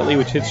Approximately,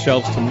 which hits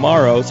shelves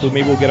tomorrow. So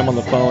maybe we'll get him on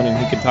the phone and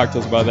he can talk to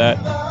us about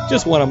that.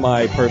 Just one of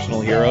my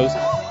personal heroes.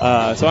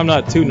 So I'm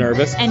not too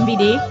nervous.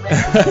 NBD.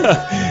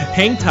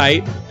 Hang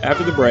tight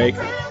after the break.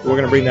 We're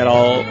going to bring that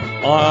all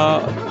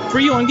for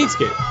you on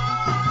Geekscape.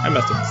 I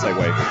messed up the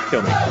segue.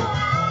 Kill me.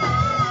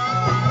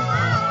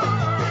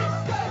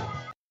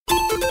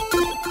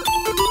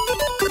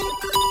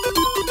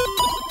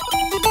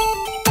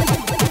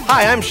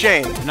 Hi, I'm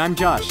Shane, And I'm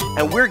Josh.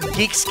 and we're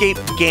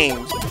Geekscape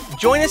Games.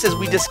 Join us as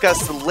we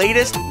discuss the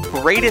latest,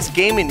 greatest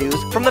gaming news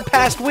from the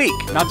past week,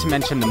 Not to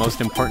mention the most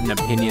important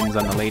opinions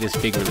on the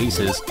latest big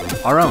releases,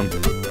 our own.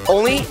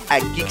 only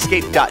at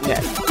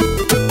Geekscape.net.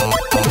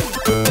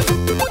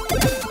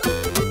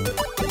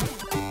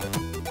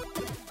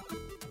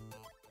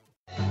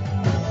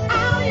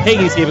 Hey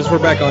Geekscapists, we're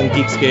back on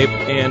Geekscape,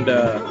 and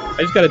I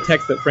just got a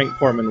text that Frank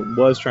Portman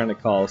was trying to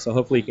call, so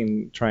hopefully he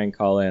can try and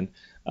call in.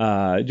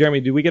 Jeremy,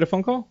 did we get a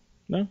phone call?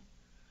 No?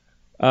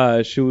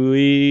 Should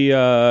we?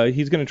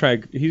 He's gonna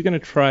try. He's gonna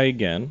try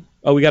again.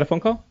 Oh, we got a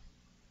phone call.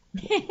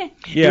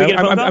 Yeah,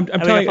 I'm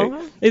telling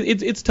you,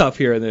 it's tough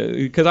here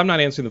because I'm not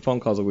answering the phone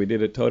calls like we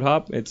did at Toad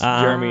Hop. It's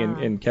Jeremy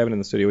and Kevin in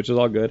the studio, which is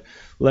all good.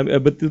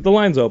 But the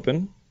line's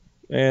open,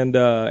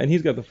 and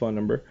he's got the phone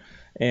number,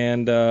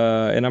 and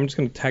I'm just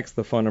gonna text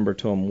the phone number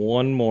to him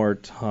one more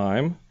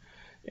time,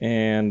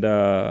 and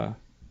A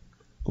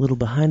little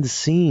behind the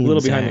scenes. a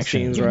little behind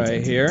action. the scenes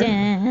right here.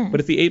 But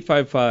it's the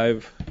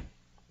 855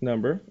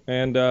 number,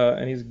 and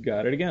he's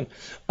got it again.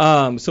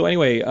 So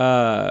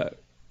anyway,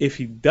 if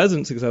he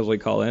doesn't successfully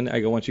call in,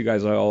 I want you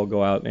guys all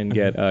go out and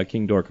get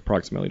King Dork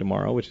Approximately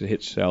tomorrow, which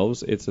hits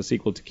shelves. It's a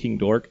sequel to King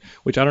Dork,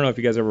 which I don't know if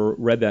you guys ever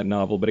read that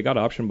novel, but it got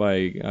optioned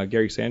by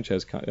Gary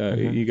Sanchez.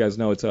 You guys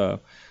know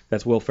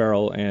that's Will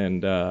Ferrell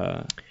and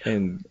Well,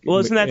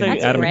 isn't that the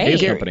Adam great.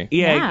 McKay's company?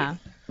 Yeah.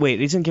 Wait,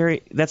 isn't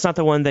Gary? That's not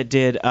the one that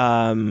did.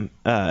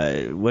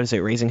 What is it?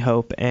 Raising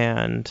Hope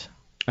and.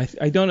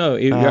 I don't know.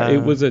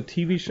 It was a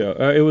TV show.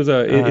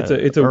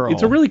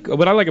 It's a really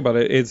what I like about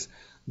it is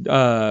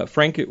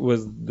Frank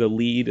was the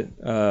lead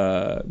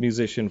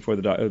musician for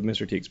the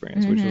Mr. T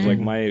Experience, which was like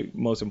my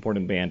most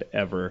important band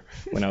ever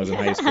when I was in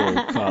high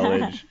school,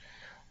 college.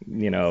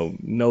 No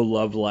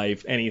love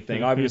life,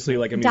 anything. Obviously,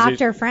 like a musician.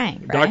 Dr.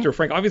 Frank. Right? Dr.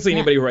 Frank. Obviously,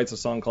 anybody who writes a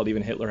song called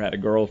 "Even Hitler Had a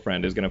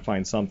Girlfriend" is going to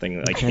find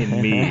something like in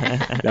me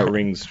that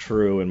rings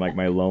true in like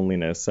my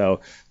loneliness.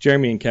 So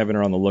Jeremy and Kevin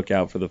are on the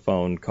lookout for the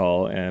phone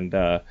call, and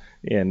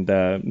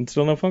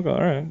still no phone call. All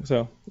right,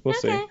 so we'll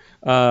see.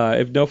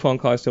 If no phone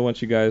call, I still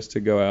want you guys to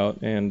go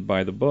out and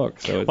buy the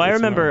book. So I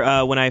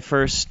remember when I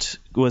first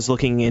was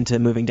looking into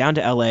moving down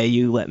to LA,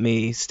 you let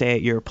me stay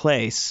at your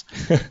place,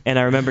 and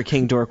I remember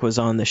King Dork was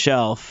on the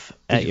shelf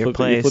at your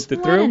place. You flipped it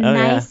What through? a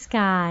nice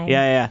guy.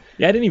 Yeah.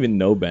 Yeah, I didn't even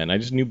know Ben. I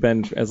just knew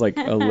Ben as like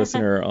a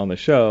listener on the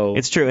show.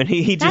 It's true, and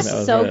he That's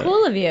just so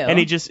cool of you. and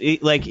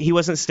he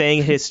wasn't staying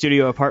in his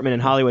studio apartment in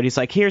Hollywood. He's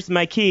like, "Here's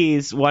my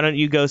keys. Why don't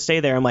you go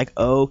stay there?" I'm like,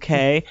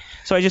 "Okay."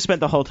 So I just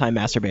spent the whole time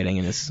masturbating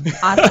in his.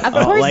 Awesome. Of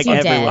course like you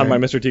did. everyone. on my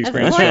Mr. T Of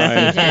Experience.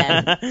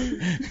 course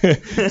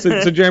you did.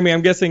 So Jeremy,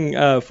 I'm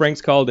guessing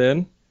Frank's called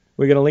in.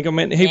 We're gonna link him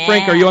in. Hey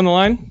Frank, are you on the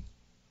line?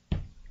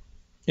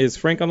 Is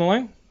Frank on the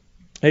line?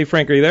 Hey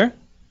Frank, are you there?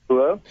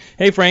 Hello?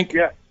 Hey Frank.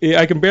 Yeah.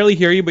 I can barely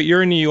hear you, but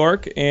you're in New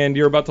York and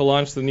you're about to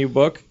launch the new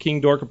book,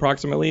 King Dork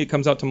Approximately. It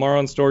comes out tomorrow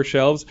on store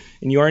shelves,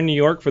 and you are in New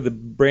York for the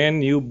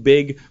brand new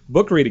big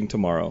book reading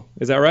tomorrow.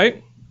 Is that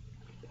right?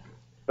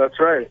 That's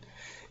right.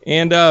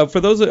 And for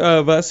those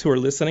of us who are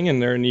listening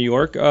and they're in New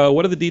York,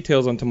 what are the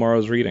details on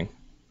tomorrow's reading?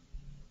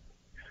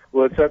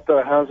 Well, it's at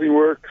the Housing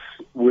Works,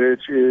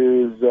 which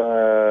is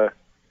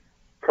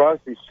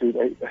Crosby Street.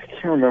 I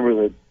can't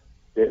remember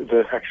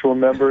the actual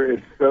number.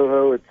 It's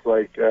Soho. It's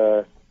like,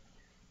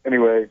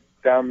 anyway,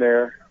 down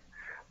there.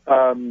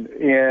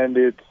 And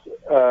it's,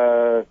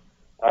 I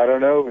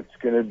don't know, it's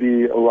going to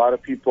be a lot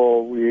of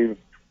people. We've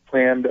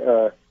planned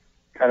a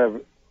kind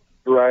of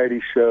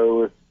variety show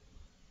with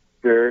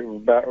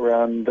about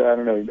around, I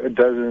don't know, a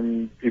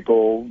dozen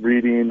people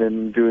reading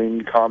and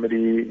doing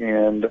comedy,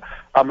 and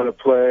I'm going to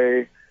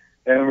play,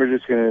 and we're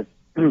just going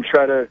to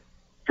try to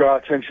draw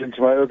attention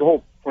to the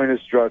whole point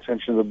is to draw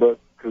attention to the book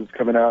because it's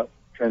coming out,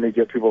 trying to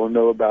get people to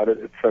know about it,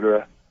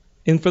 etc.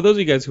 And for those of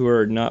you guys who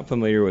are not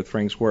familiar with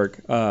Frank's work,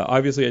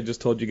 obviously I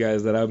just told you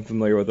guys that I'm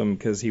familiar with him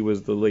because he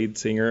was the lead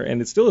singer,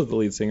 and it still is the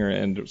lead singer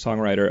and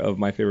songwriter of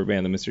my favorite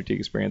band, the Mr. T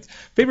Experience.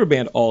 Favorite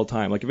band all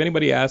time. Like if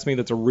anybody asks me,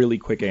 that's a really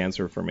quick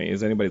answer for me.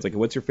 Is anybody's like,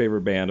 what's your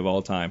favorite band of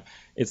all time?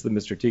 It's the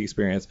Mr. T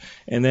Experience.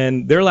 And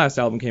then their last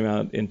album came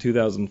out in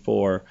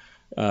 2004.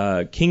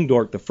 King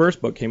Dork, the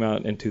first book, came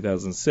out in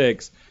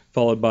 2006.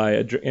 followed by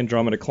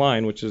Andromeda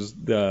Klein, which is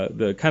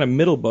the kind of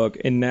middle book,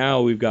 and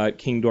now we've got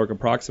King Dork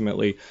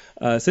Approximately.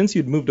 Since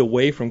you'd moved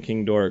away from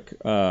King Dork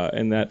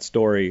and that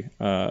story,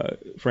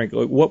 Frank,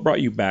 what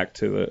brought you back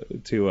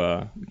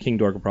to King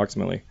Dork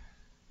Approximately?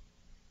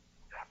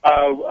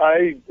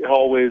 I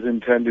always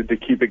intended to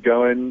keep it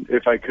going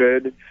if I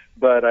could,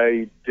 but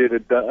I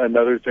did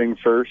another thing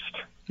first.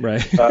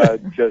 Right.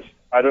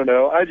 I don't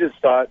know. I just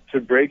thought to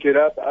break it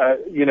up,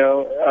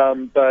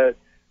 but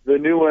the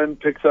new one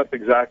picks up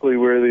exactly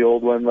where the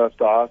old one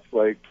left off,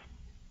 like,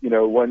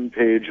 one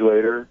page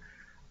later,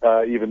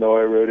 even though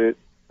I wrote it,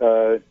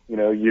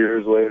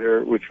 years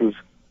later, which was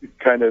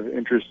kind of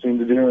interesting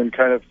to do and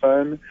kind of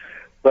fun.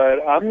 But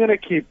I'm going to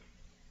keep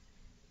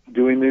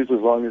doing these as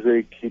long as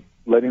they keep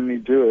letting me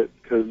do it,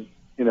 because,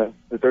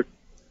 it's a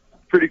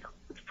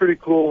pretty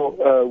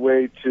cool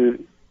way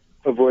to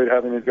avoid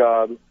having a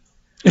job.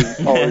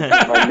 Is always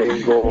my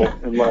main goal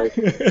in life.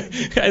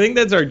 I think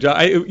that's our job.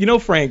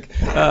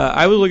 Frank,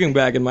 I was looking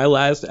back, and my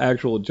last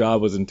actual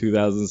job was in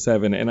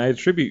 2007, and I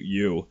attribute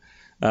you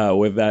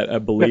with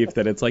that belief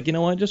that it's like,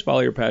 just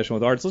follow your passion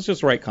with arts. Let's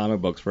just write comic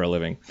books for a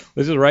living.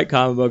 Let's just write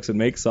comic books and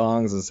make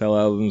songs and sell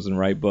albums and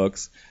write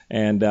books.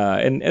 And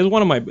as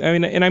one of my,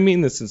 and I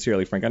mean this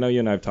sincerely, Frank. I know you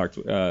and I have talked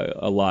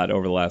a lot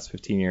over the last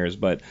 15 years,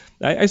 but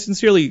I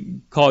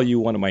sincerely call you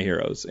one of my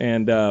heroes.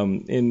 And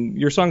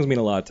your songs mean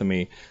a lot to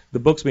me. The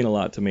books mean a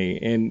lot to me.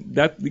 And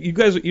that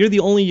you're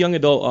the only young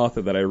adult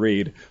author that I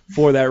read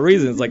for that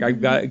reason. It's like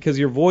because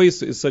your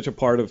voice is such a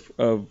part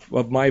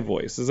of my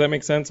voice. Does that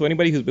make sense? So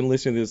anybody who's been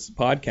listening to this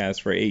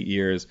podcast for 8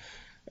 years,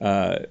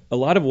 a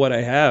lot of what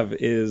I have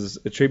is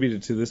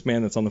attributed to this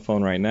man that's on the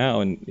phone right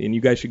now, and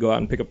you guys should go out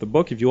and pick up the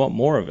book if you want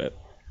more of it,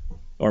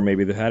 or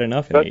maybe they've had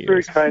enough in 8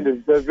 years.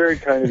 That's very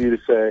kind of you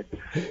to say,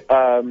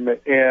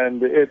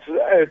 and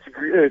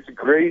it's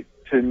great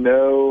to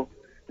know,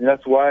 and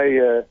that's why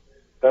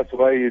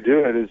you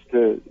do it, is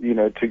to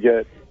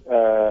get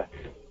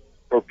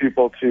for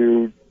people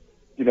to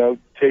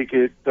take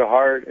it to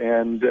heart,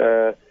 and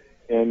I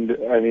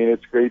mean,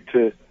 it's great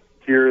to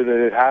hear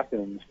that it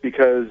happens,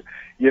 because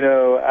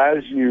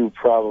as you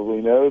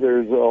probably know,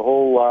 there's a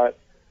whole lot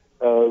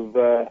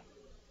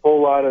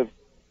of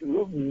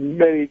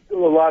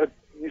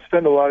you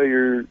spend a lot of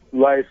your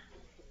life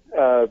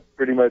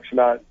pretty much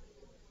not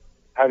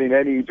having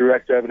any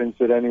direct evidence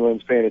that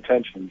anyone's paying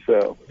attention.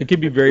 So it can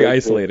be very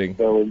isolating.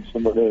 When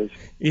someone is.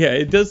 Yeah,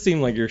 it does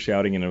seem like you're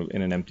shouting in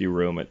an empty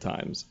room at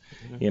times,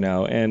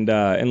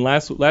 And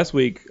last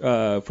week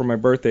for my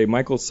birthday,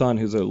 Michael's son,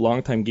 who's a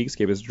longtime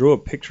Geekscapist, drew a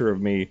picture of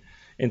me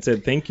and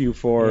said thank you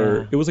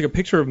for. It was like a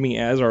picture of me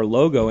as our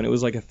logo, and it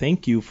was like a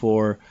thank you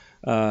for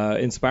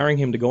inspiring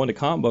him to go into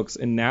comic books.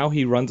 And now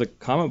he runs a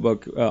comic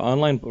book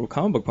online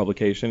comic book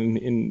publication,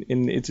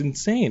 and it's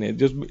insane.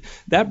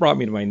 That brought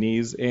me to my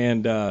knees,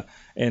 and I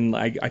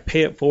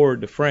pay it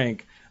forward to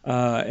Frank.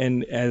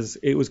 And as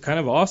it was kind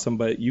of awesome,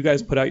 but you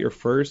guys put out your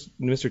first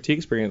Mr. T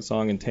Experience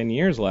song in 10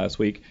 years last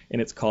week,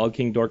 and it's called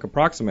King Dork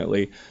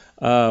Approximately.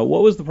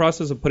 What was the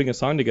process of putting a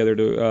song together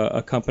to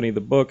accompany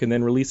the book and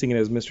then releasing it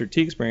as Mr.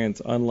 T Experience?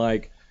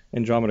 Unlike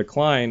Andromeda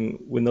Klein,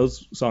 when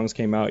those songs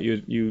came out,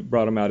 you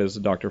brought them out as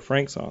Dr.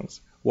 Frank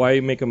songs. Why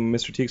make them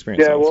Mr. T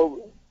Experience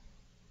songs?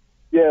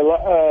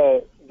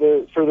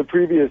 For the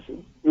previous,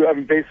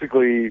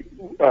 basically,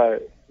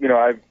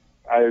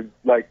 I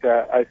like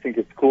that. I think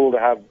it's cool to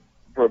have,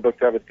 for a book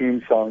to have a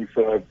theme song,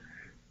 so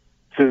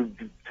to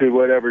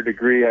whatever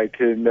degree I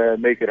can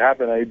make it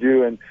happen, I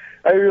do. And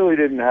I really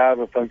didn't have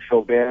a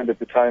functional band at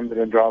the time that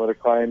Andromeda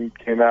Klein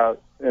came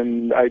out,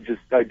 and I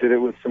did it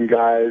with some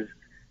guys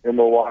in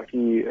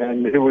Milwaukee,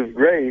 and it was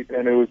great,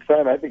 and it was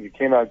fun. I think it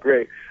came out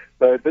great.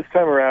 But this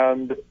time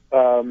around,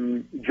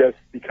 just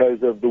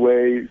because of the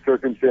way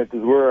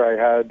circumstances were, I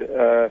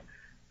had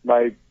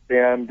my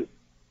band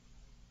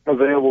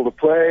available to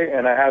play,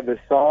 and I had this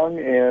song,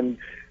 and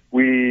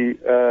we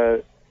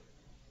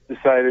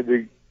decided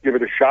to give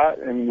it a shot,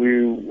 and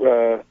we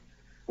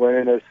went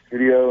in a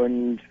studio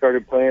and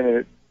started playing, and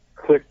it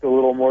clicked a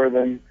little more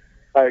than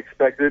I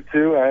expected it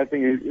to. I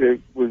think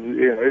it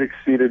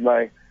exceeded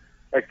my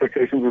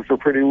expectations, which were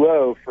pretty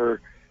low.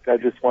 I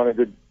just wanted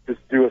to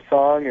just do a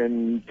song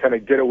and kind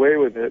of get away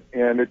with it,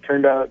 and it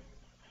turned out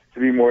to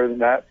be more than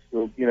that.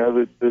 So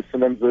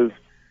sometimes those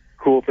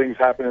cool things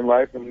happen in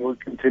life, and we're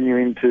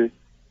continuing to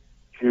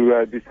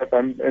do stuff.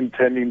 I'm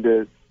intending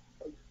to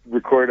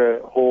record a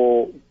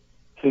whole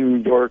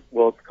King Dork.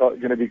 Well, it's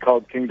going to be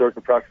called King Dork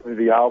Approximately,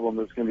 the album.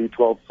 There's going to be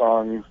 12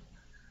 songs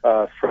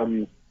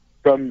from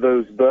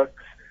those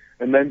books,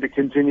 and then to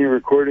continue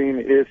recording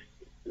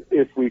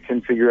if we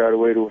can figure out a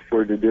way to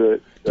afford to do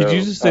it. So, did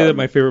you just say that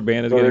my favorite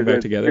band is getting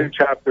back together? New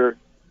chapter.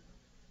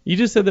 You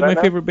just said that my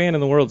favorite band in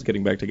the world is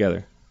getting back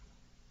together.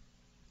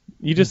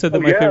 You just said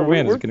that my favorite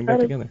band is getting back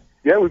together.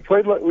 Yeah, we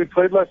played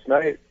last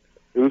night.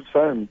 was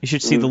fun. You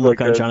should see the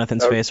look on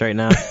Jonathan's face right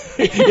now.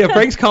 Yeah,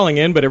 Frank's calling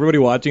in, but everybody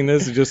watching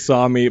this just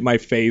saw my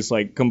face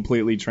like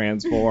completely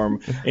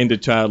transform into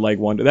childlike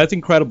wonder. That's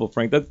incredible,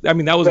 Frank. That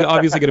was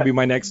obviously going to be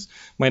my next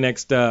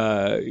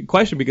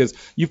question, because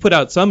you've put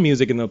out some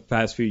music in the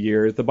past few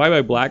years. The Bye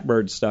Bye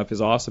Blackbird stuff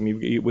is awesome.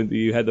 When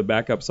you had the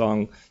backup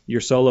song,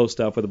 your solo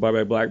stuff with the Bye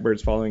Bye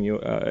Blackbirds following you,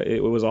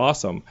 it was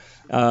awesome.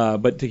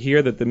 But to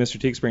hear that the Mr.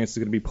 T Experience is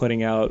going to be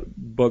putting out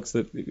books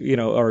that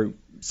or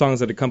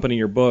songs that accompany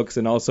your books,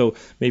 and also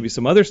maybe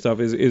some other stuff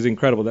is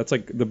incredible. That's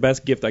like the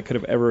best gift I could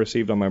have ever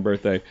received on my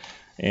birthday,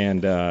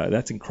 and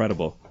that's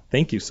incredible.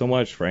 Thank you so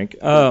much, Frank.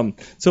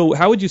 So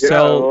how would you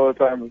sell?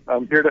 Well,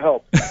 I'm here to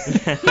help.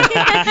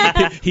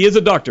 He is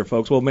a doctor,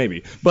 folks. Well,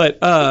 maybe. But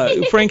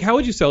Frank, how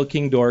would you sell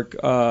King Dork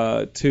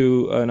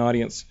to an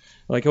audience?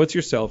 Like, what's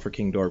your sell for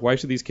King Dork? Why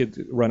should these kids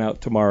run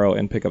out tomorrow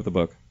and pick up the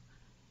book?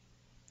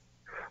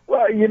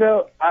 Well,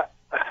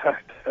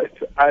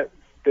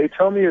 they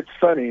tell me it's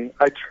funny.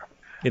 I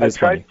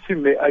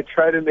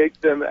try to make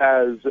them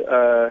as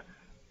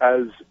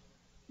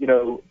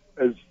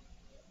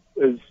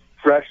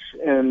fresh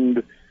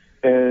and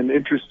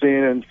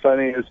interesting and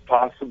funny as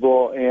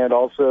possible. And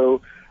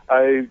also,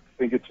 I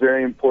think it's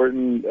very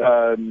important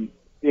in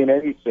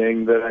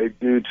anything that I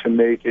do to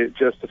make it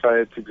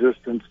justify its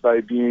existence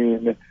by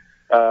being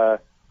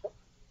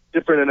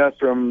different enough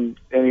from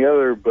any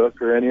other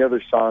book or any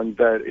other song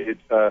that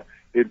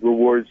it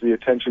rewards the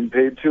attention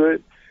paid to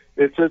it.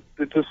 It's a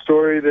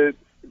story that,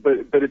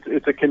 but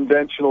it's a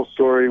conventional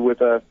story with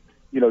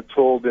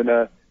told in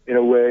a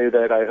way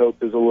that I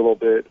hope is a little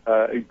bit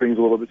it brings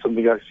a little bit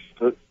something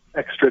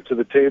extra to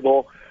the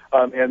table.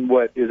 And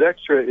what is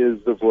extra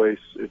is the voice.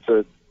 It's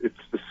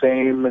the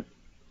same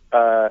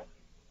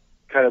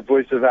kind of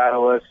voice of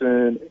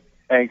adolescent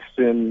angst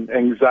and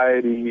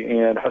anxiety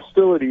and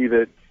hostility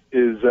that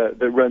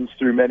runs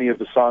through many of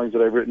the songs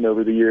that I've written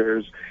over the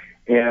years.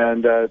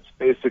 And it's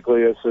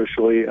basically a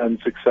socially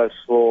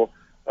unsuccessful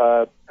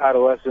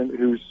adolescent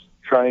who's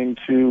trying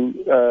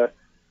to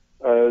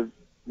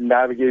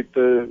navigate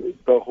the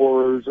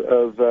horrors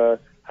of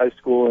high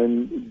school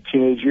and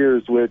teenage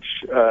years, which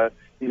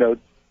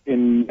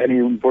in many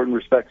important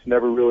respects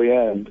never really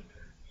end.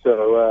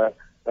 So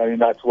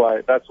that's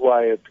why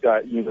it's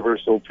got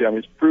universal appeal. I mean,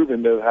 it's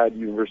proven to have had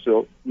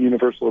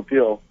universal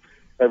appeal.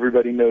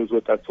 Everybody knows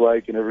what that's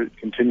like, and it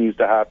continues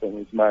to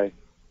happen.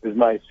 Is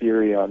my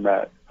theory on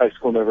that. High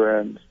school never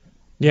ends.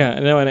 Yeah,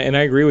 no, and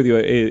I agree with you.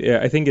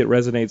 I think it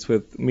resonates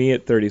with me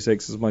at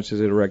 36 as much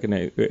as it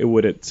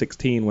would at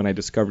 16 when I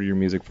discovered your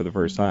music for the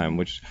first time,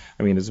 which,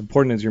 I mean, as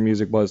important as your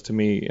music was to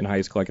me in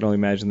high school, I can only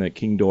imagine that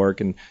King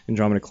Dork and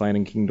Andromeda Clan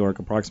and King Dork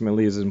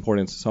approximately is as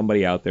important to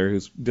somebody out there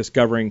who's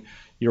discovering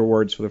your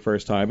words for the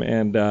first time.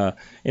 And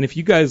if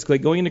you guys,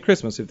 like, going into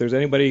Christmas, if there's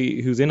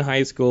anybody who's in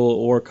high school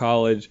or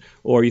college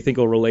or you think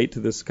will relate to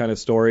this kind of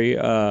story,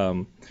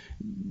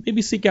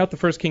 maybe seek out the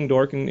first King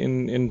Dork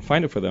and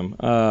find it for them.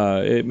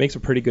 It makes a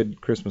pretty good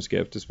Christmas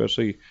gift,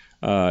 especially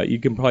you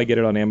can probably get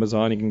it on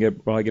Amazon. You can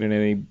probably get it in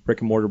any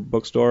brick and mortar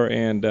bookstore,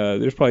 and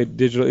there's probably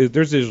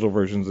digital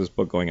versions of this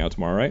book going out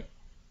tomorrow, right?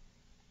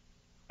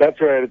 That's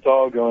right. It's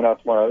all going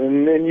out tomorrow,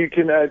 and you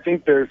can. I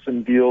think there's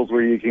some deals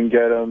where you can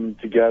get them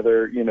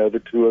together.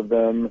 The two of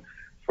them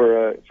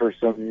for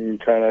some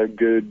kind of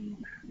good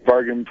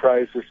bargain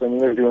price or something.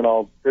 They're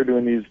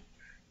doing these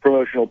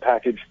promotional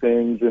package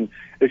things, and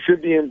it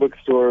should be in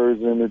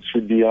bookstores and it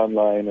should be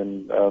online,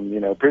 and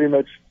pretty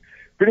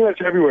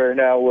much everywhere.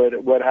 Now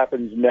what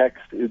happens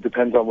next, it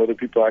depends on whether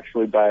people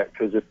actually buy it,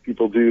 because if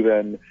people do,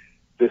 then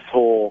this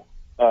whole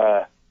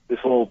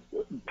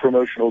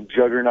promotional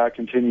juggernaut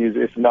continues.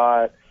 If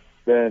not,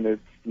 then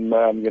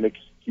I'm going to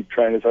keep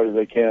trying as hard as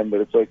I can,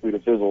 but it's likely to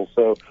fizzle.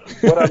 So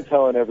what I'm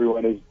telling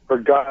everyone is, for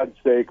God's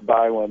sake,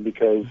 buy one,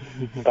 because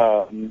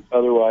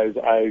otherwise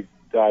I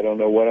don't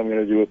know what I'm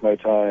going to do with my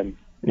time.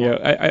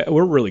 Yeah,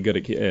 we're really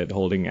good at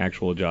holding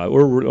actual jobs.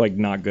 We're like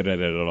not good at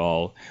it at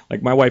all.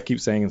 Like, my wife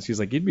keeps saying, she's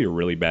like, you'd be a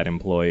really bad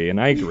employee, and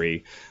I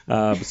agree.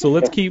 So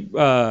let's keep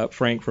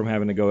Frank from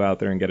having to go out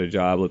there and get a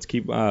job. Let's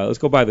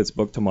go buy this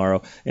book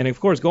tomorrow, and of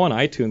course go on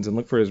iTunes and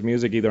look for his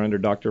music either under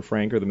Dr.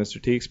 Frank or the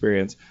Mr. T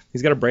Experience.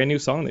 He's got a brand new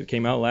song that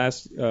came out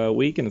last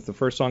week, and it's the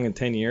first song in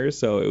 10 years,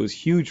 so it was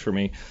huge for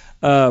me.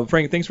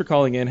 Frank, thanks for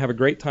calling in. Have a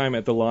great time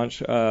at the launch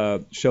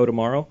show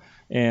tomorrow.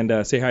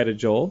 And say hi to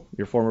Joel,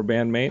 your former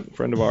bandmate,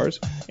 friend of ours.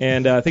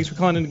 And thanks for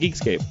calling into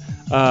Geekscape.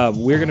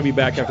 We're going to be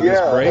back after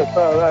this break.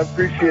 I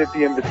appreciate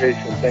the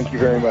invitation. Thank you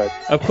very much.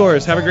 Of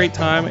course. Have a great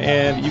time.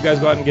 And you guys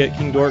go out and get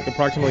King Dork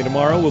approximately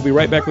tomorrow. We'll be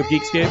right back with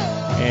Geekscape.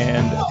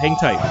 And hang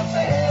tight.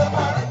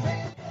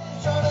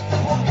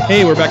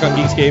 Hey, we're back on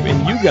Geekscape.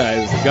 And you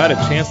guys got a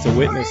chance to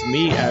witness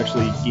me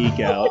actually geek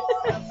out.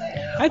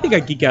 I think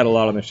I geek out a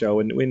lot on the show.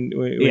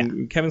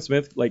 When Kevin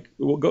Smith,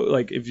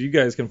 if you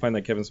guys can find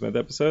that Kevin Smith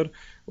episode,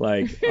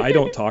 I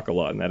don't talk a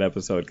lot in that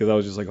episode, because I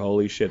was just like,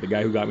 holy shit, the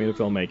guy who got me into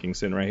filmmaking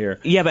sitting right here.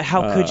 Yeah, but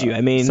how could you?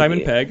 I mean,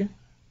 Simon Pegg.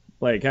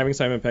 Like, having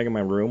Simon Pegg in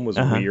my room was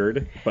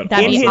weird. But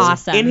that'd be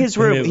awesome. In his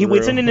room. He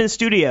wasn't in his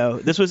studio.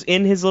 This was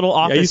in his little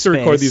office space. I used to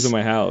record these in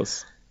my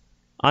house.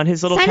 on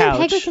his little Simon couch.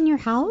 Pegg was in your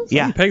house?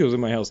 Yeah. Simon Pegg was in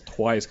my house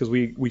twice because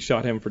we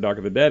shot him for Dock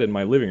of the Dead in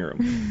my living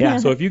room. Yeah.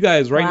 So if you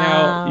guys Wow.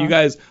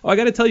 now, I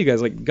got to tell you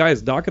guys, like,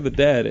 guys, Dock of the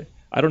Dead.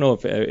 I don't know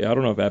if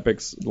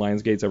Epic's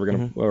Lionsgate's ever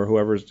gonna or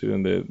whoever's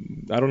doing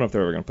I don't know if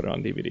they're ever gonna put it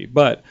on DVD,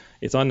 but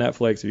it's on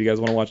Netflix. If you guys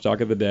want to watch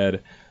Dock of the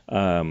Dead,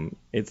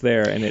 it's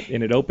there, and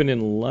it opened in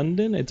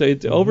London.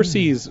 It's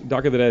overseas.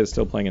 Dock of the Dead is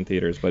still playing in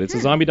theaters, but it's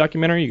a zombie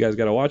documentary. You guys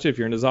got to watch it if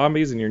you're into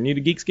zombies and you're new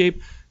to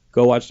Geekscape.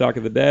 Go watch Dock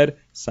of the Dead.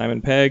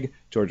 Simon Pegg,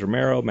 George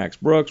Romero, Max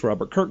Brooks,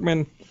 Robert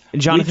Kirkman.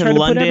 Jonathan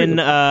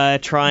London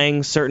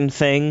trying certain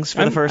things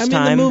for the first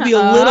time. I'm in the movie a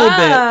little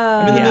bit.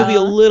 I'm in the movie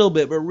a little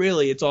bit, but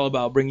really it's all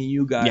about bringing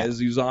you guys,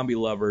 you zombie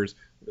lovers,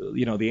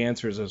 the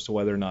answers as to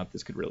whether or not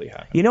this could really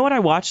happen. You know what I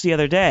watched the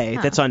other day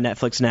that's on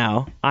Netflix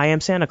now? I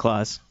Am Santa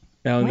Claus.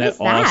 Isn't that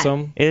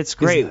awesome? It's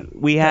great.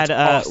 We had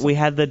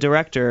the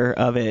director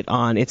of it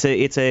on. It's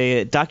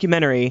a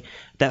documentary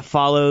that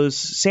follows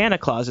Santa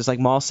Claus. It's like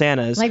mall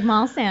Santas. Like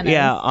mall Santas.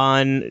 Yeah,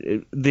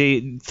 on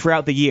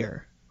throughout the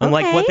year. And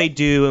like what they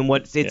do and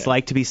what it's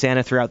like to be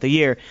Santa throughout the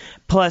year.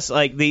 Plus,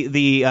 like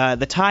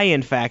the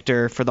tie-in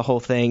factor for the whole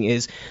thing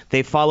is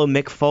they follow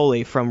Mick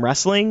Foley from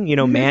wrestling,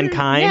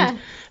 Mankind.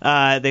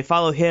 Yeah. They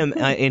follow him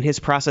in his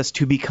process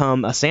to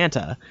become a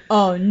Santa.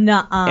 Oh,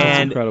 nuh-uh.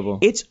 And incredible.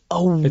 It's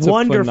a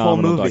wonderful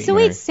movie. So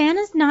wait,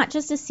 Santa's not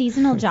just a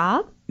seasonal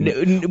job?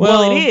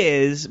 Well, it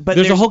is, but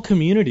there's a whole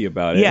community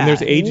about it. Yeah. And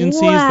there's agencies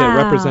that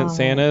represent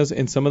Santas,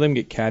 and some of them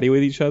get catty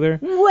with each other.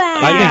 Wow.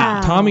 I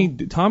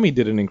think Tommy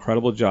did an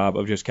incredible job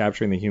of just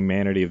capturing the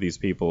humanity of these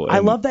people. I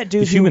love that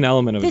dude. The human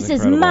element of it is This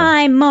is incredible.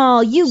 my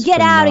mall. You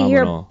get out of here,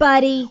 phenomenal.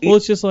 buddy. Well,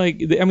 it's just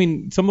like,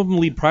 some of them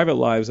lead private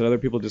lives that other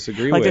people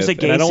disagree Like with. there's a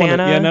gay and I don't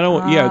Santa?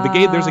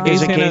 There's a gay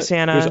There's a Santa. gay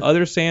Santa. There's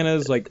other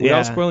Santas. Like,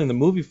 without spoiling the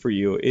movie for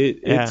you,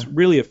 it's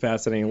really a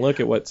fascinating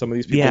look at what some of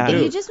these people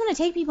do. You just want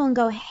to take people and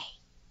go, hey,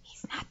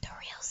 he's not the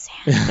real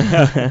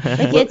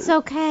Santa. Like, it's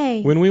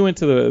okay. When we went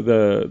to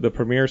the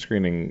premiere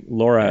screening,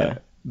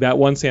 Laura, that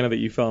one Santa that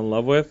you fell in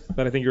love with,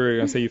 that I think you were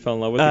going to say you fell in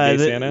love with, the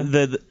gay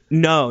Santa?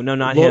 No,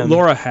 not him.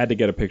 Laura had to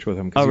get a picture with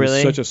him because he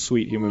was such a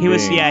sweet human being.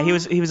 He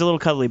was a little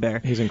cuddly bear.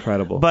 He's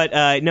incredible.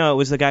 But no, it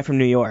was the guy from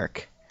New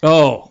York.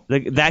 Oh,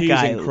 that he's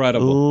guy,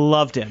 incredible.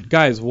 Loved him.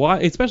 Guys,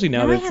 especially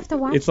now I that have to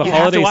watch it's the it.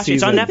 holiday watch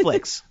season. It's on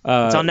Netflix.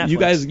 It's on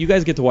Netflix. You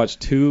guys get to watch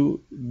 2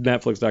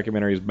 Netflix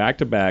documentaries back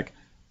to back.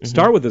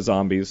 Start with the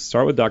zombies.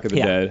 Start with Dock of the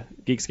Dead.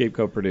 Geekscape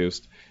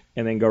co-produced.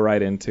 And then go right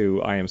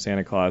into I Am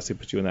Santa Claus to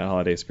put you in that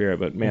holiday spirit.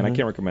 But, man, I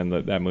can't recommend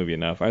that movie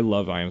enough. I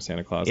love I Am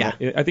Santa Claus. Yeah.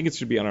 I think it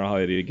should be on our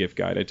holiday gift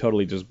guide.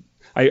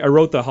 I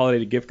wrote the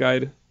holiday gift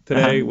guide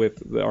today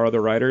with our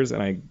other writers,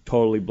 and I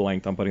totally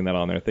blanked on putting that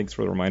on there. Thanks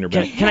for the reminder,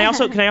 Ben. Can I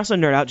also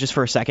nerd out just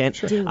for a second?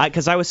 Sure.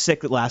 Because I was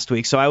sick last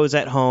week, so I was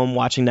at home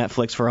watching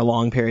Netflix for a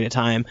long period of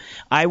time.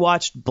 I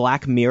watched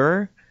Black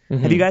Mirror.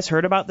 Have you guys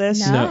heard about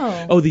this?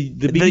 No. Oh, the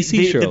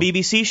BBC show. The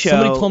BBC show.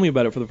 Somebody told me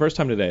about it for the first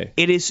time today.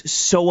 It is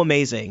so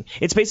amazing.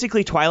 It's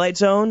basically Twilight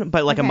Zone,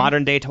 but like a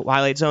modern day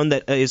Twilight Zone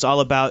that is all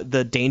about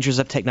the dangers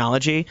of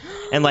technology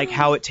and like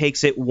how it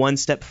takes it one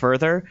step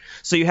further.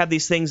 So you have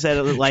these things that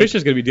are like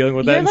Trisha's going to be dealing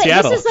with that in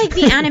Seattle. This is like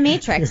the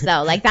Animatrix,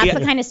 though. Like that's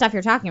the kind of stuff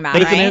you're talking about,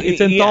 But right?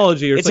 it's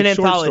anthology, or it's an like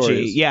short anthology.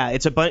 stories. Yeah,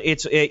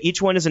 it's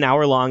each one is an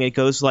hour long. It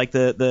goes like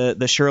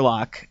the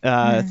Sherlock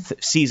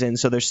season.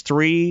 So there's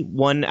 3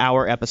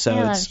 1-hour episodes.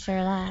 I love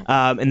Sherlock.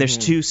 And there's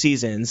 2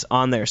 seasons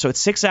on there, so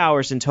it's 6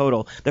 hours in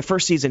total. The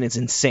first season is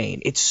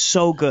insane. It's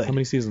so good. How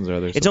many seasons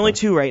are there? It's only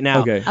 2 right now.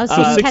 Okay, Oh, so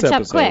you can 6 catch up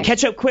episodes. quick.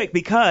 Catch up quick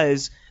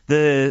because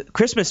the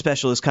Christmas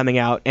special is coming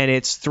out, and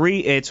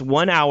it's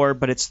 1 hour,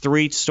 but it's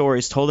 3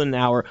 stories told in an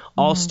hour,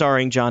 all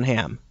starring John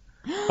Hamm.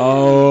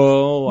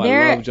 Oh,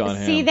 I love John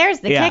Hamm. See, there's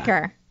the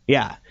kicker.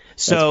 Yeah.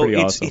 So pretty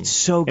awesome. it's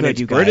so good, And it's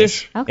you guys.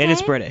 British? Okay. And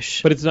it's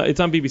British. But it's not.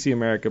 It's on BBC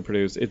America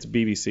produced. It's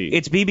BBC.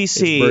 It's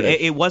BBC. British.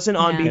 It wasn't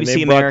on Yeah. and BBC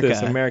they brought America.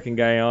 this American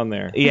guy on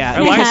there. Yeah, I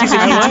like it. he's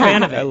a huge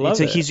fan of it. I love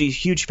it. He's a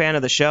huge fan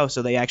of the show,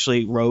 so they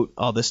actually wrote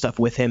all this stuff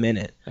with him in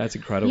it. That's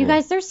incredible. You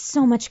guys, there's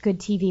so much good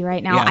TV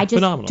right now. Yeah, I just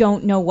phenomenal.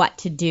 don't know what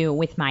to do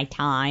with my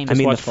time. I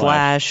mean, watch The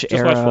Flash, Just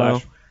Arrow. watch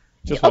Flash.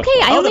 Just watch Okay,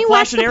 Flash. I Oh, only The Flash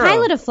watched and the Arrow.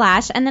 pilot of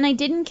Flash, and then I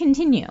didn't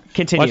continue.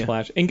 Continue. Watch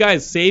Flash. And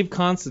guys, save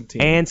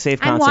Constantine. And save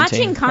I'm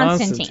Constantine. watching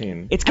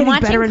Constantine. It's I'm getting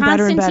watching better and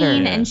better and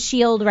Constantine better. and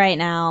S.H.I.E.L.D. right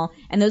now,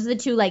 and those are the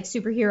 2 like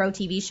superhero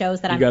TV shows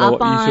that I'm gotta- up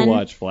on. you should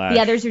watch Flash. The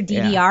others are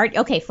DVR.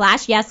 Okay,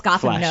 Flash, yes. Gotham,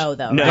 Flash. no,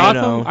 though. No. right?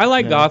 Gotham. I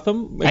like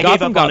Gotham. I gave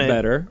Gotham up got on it.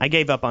 better. I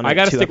gave up on it. I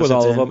got to 2 stick with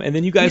all episodes of them. And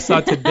then you guys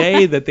saw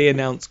today that they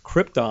announced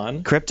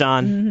Krypton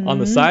Krypton. on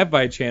the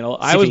Sci-Fi Channel.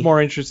 I was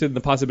more interested in the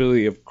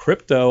possibility of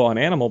crypto on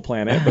Animal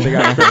Planet, but they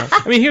got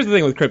Krypton. I mean, here's the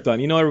thing with Krypton.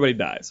 You know, everybody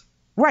dies.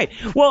 Right.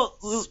 Well,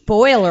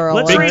 Spoiler alert.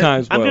 let's Big read.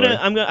 time spoiler.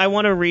 I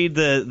want to read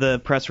the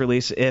press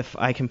release if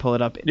I can pull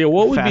it up. Yeah,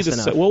 what would fast be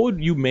enough. what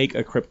would you make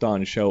a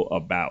Krypton show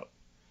about?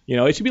 You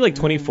know, it should be like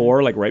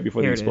 24, like right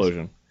before Here the it is.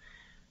 explosion.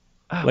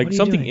 Oh, what Like are you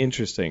something doing?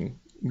 interesting.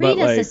 Read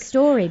but us like, a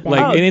story, Ben.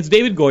 like, and it's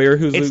David Goyer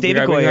who's It's the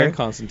David guy behind Goyer.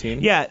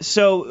 Constantine. Yeah,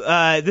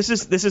 so this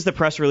is the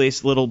press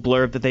release little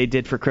blurb that they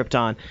did for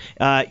Krypton.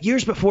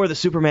 Years before the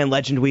Superman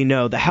legend we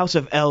know, the House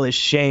of El is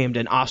shamed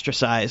and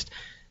ostracized.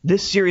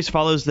 This series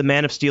follows the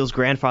Man of Steel's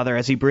grandfather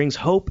as he brings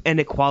hope and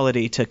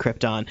equality to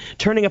Krypton,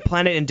 turning a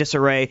planet in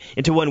disarray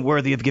into one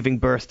worthy of giving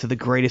birth to the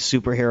greatest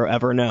superhero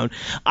ever known.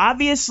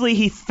 Obviously,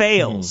 he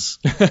fails.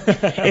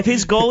 If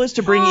his goal is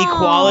to bring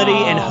equality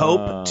and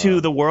hope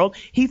to the world,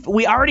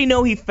 we already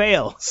know he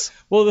fails.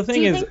 Well, the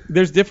thing is,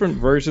 there's different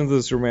versions of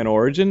the Superman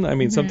origin. I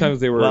mean, sometimes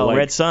they were like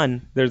Red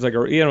Sun. There's like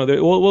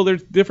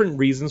there's different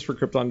reasons for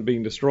Krypton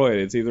being destroyed.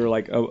 It's either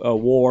like a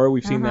war.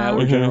 We've seen that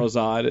with General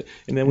Zod,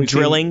 and then we've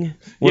drilling.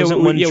 We've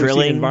drilling?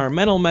 seen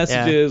environmental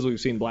messages. We've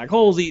seen black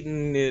holes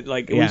eaten.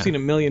 We've seen a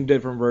million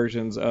different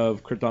versions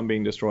of Krypton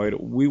being destroyed.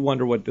 We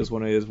wonder what this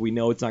one is. We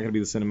know it's not going to be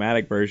the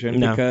cinematic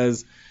version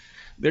because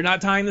they're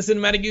not tying the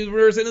cinematic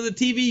universe into the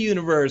TV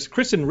universe.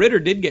 Kristen Ritter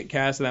did get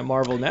cast in that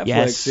Marvel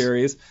Netflix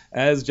series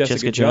as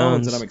Jessica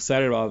Jones, and I'm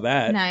excited about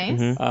that.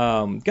 Nice.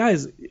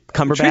 Guys,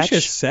 Cumberbatch?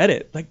 Trisha said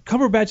it. Like,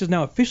 Cumberbatch is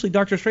now officially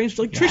Doctor Strange.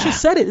 Like, Trisha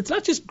said it. It's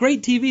not just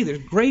great TV. There's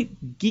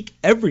great geek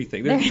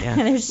everything.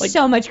 There's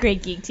so much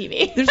great geek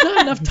TV. There's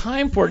not enough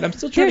time for it. I'm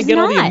still trying to get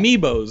all the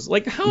amiibos.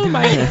 Like, how am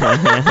I?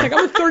 Like,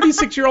 I'm a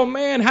 36-year-old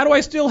man. How do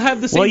I still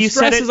have the same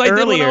stress as I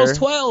did when I was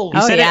 12?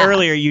 You said it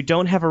earlier. You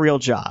don't have a real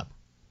job.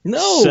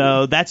 No.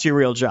 So that's your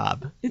real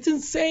job. It's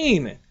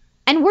insane.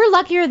 And we're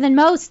luckier than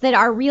most that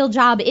our real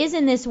job is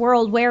in this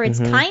world where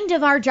it's kind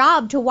of our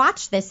job to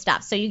watch this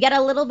stuff. So you get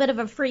a little bit of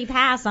a free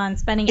pass on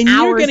spending hours a week.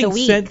 And you're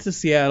getting sent to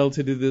Seattle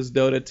to do this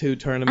Dota 2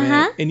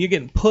 tournament, and you're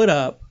getting put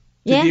up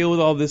to deal with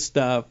all this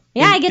stuff.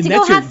 Yeah, I get to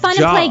go have fun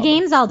and play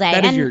games all day.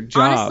 That is your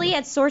job. Honestly,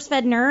 at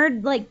SourceFed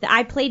Nerd,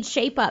 I played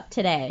Shape Up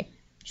today.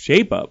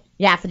 Shape Up?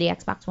 Yeah, for the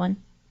Xbox One.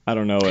 I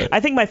don't know it.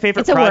 I think my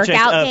favorite project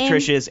of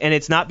Trish's, and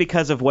it's not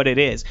because of what it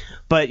is,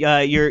 but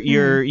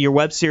your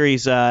web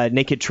series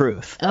Naked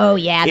Truth. Oh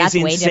yeah, that's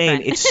way insane.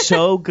 Different. It's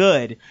so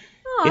good.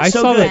 I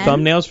saw the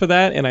thumbnails for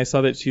that, and I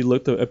saw that she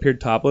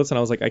appeared topless, and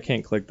I was like, I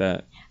can't click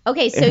that.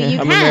 Okay, so you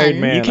I'm can. a married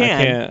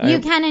man. You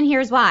can, and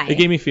here's why. It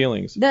gave me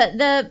feelings.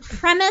 The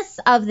premise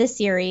of the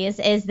series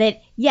is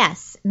that,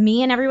 yes,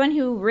 me and everyone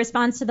who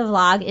responds to the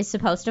vlog is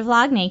supposed to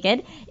vlog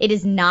naked. It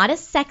is not a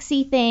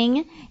sexy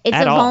thing. It's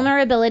a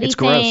vulnerability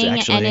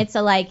thing, and it's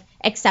a,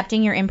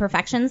 accepting your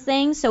imperfections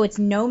thing. So it's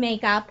no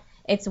makeup.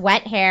 It's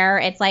wet hair.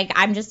 It's like,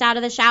 I'm just out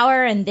of the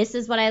shower, and this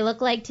is what I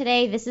look like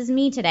today. This is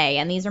me today,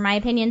 and these are my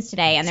opinions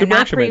today. And they're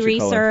not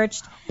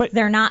pre-researched. But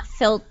they're not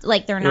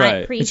they're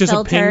not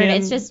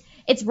pre-filtered.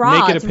 It's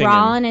raw. It's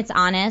raw and it's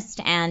honest.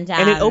 And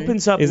it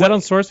opens up. Is that on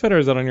SourceFed or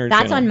is that on your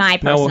channel? That's on my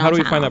personal channel. How do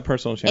we find that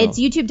personal channel? It's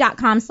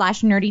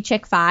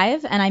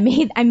youtube.com/nerdychick5, and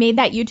I made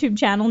that YouTube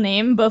channel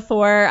name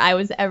before I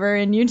was ever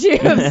in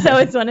YouTube. So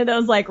it's one of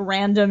those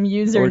random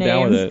usernames. We're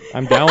down with it.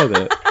 I'm down with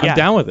it. I'm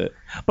down with it.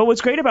 But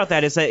what's great about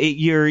that is that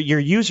your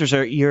users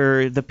are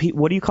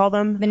what do you call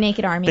them? The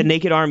Naked Army. The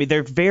Naked Army.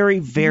 They're very,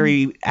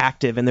 very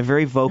active, and they're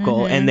very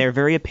vocal, and they're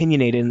very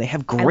opinionated, and they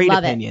have great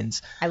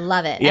opinions. I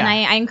love it. Yeah. And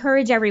I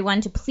encourage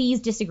everyone to please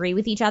disagree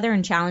with each other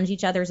and challenge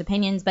each other's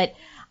opinions, but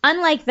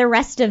unlike the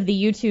rest of the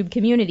YouTube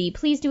community,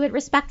 please do it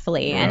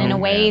respectfully and in a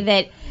way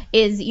that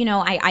is, you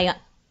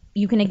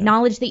can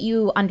acknowledge that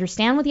you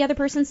understand what the other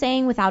person's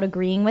saying without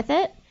agreeing with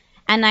it.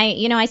 And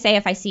I say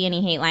if I see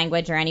any hate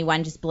language or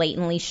anyone just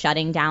blatantly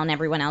shutting down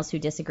everyone else who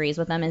disagrees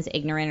with them as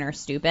ignorant or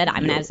stupid, I'm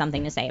going to have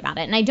something to say about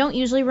it. And I don't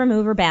usually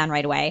remove or ban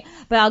right away,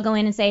 but I'll go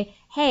in and say,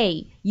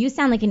 hey, you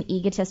sound like an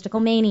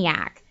egotistical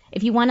maniac.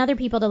 If you want other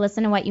people to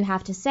listen to what you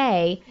have to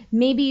say,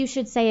 maybe you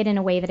should say it in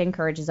a way that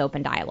encourages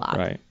open dialogue.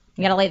 Right.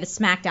 You got to lay the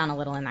smack down a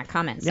little in that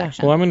comment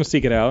section. Well, I'm going to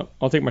seek it out.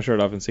 I'll take my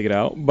shirt off and seek it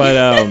out.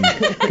 But,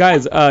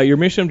 guys, your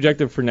mission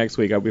objective for next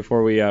week,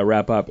 before we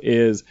wrap up,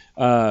 is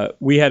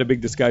we had a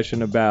big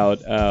discussion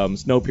about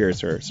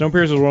Snowpiercer.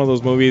 Snowpiercer is one of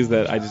those movies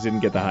that I just didn't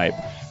get the hype.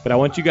 But I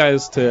want you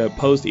guys to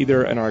post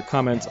either in our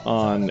comments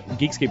on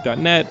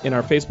Geekscape.net, in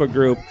our Facebook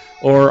group,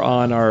 or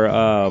on our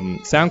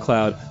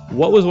SoundCloud,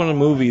 what was one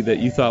movie that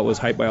you thought was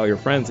hyped by all your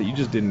friends that you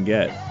just didn't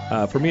get?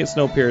 For me, it's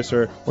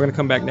Snowpiercer. We're going to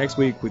come back next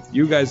week with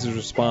you guys'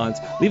 response.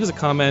 Leave us a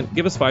comment.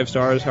 Give us 5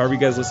 stars, however you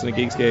guys listen to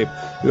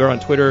Geekscape. We are on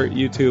Twitter,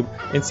 YouTube.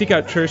 And seek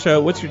out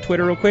Trisha. What's your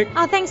Twitter real quick?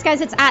 Oh, thanks, guys.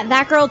 It's at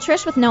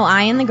ThatGirlTrish with no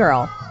I in the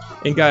girl.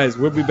 And, guys,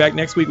 we'll be back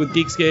next week with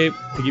Geekscape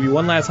to give you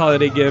one last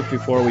holiday gift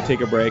before we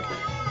take a break.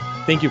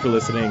 Thank you for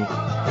listening.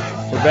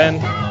 For Ben,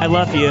 I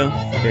love you.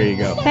 There you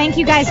go. Thank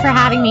you guys for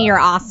having me. You're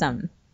awesome.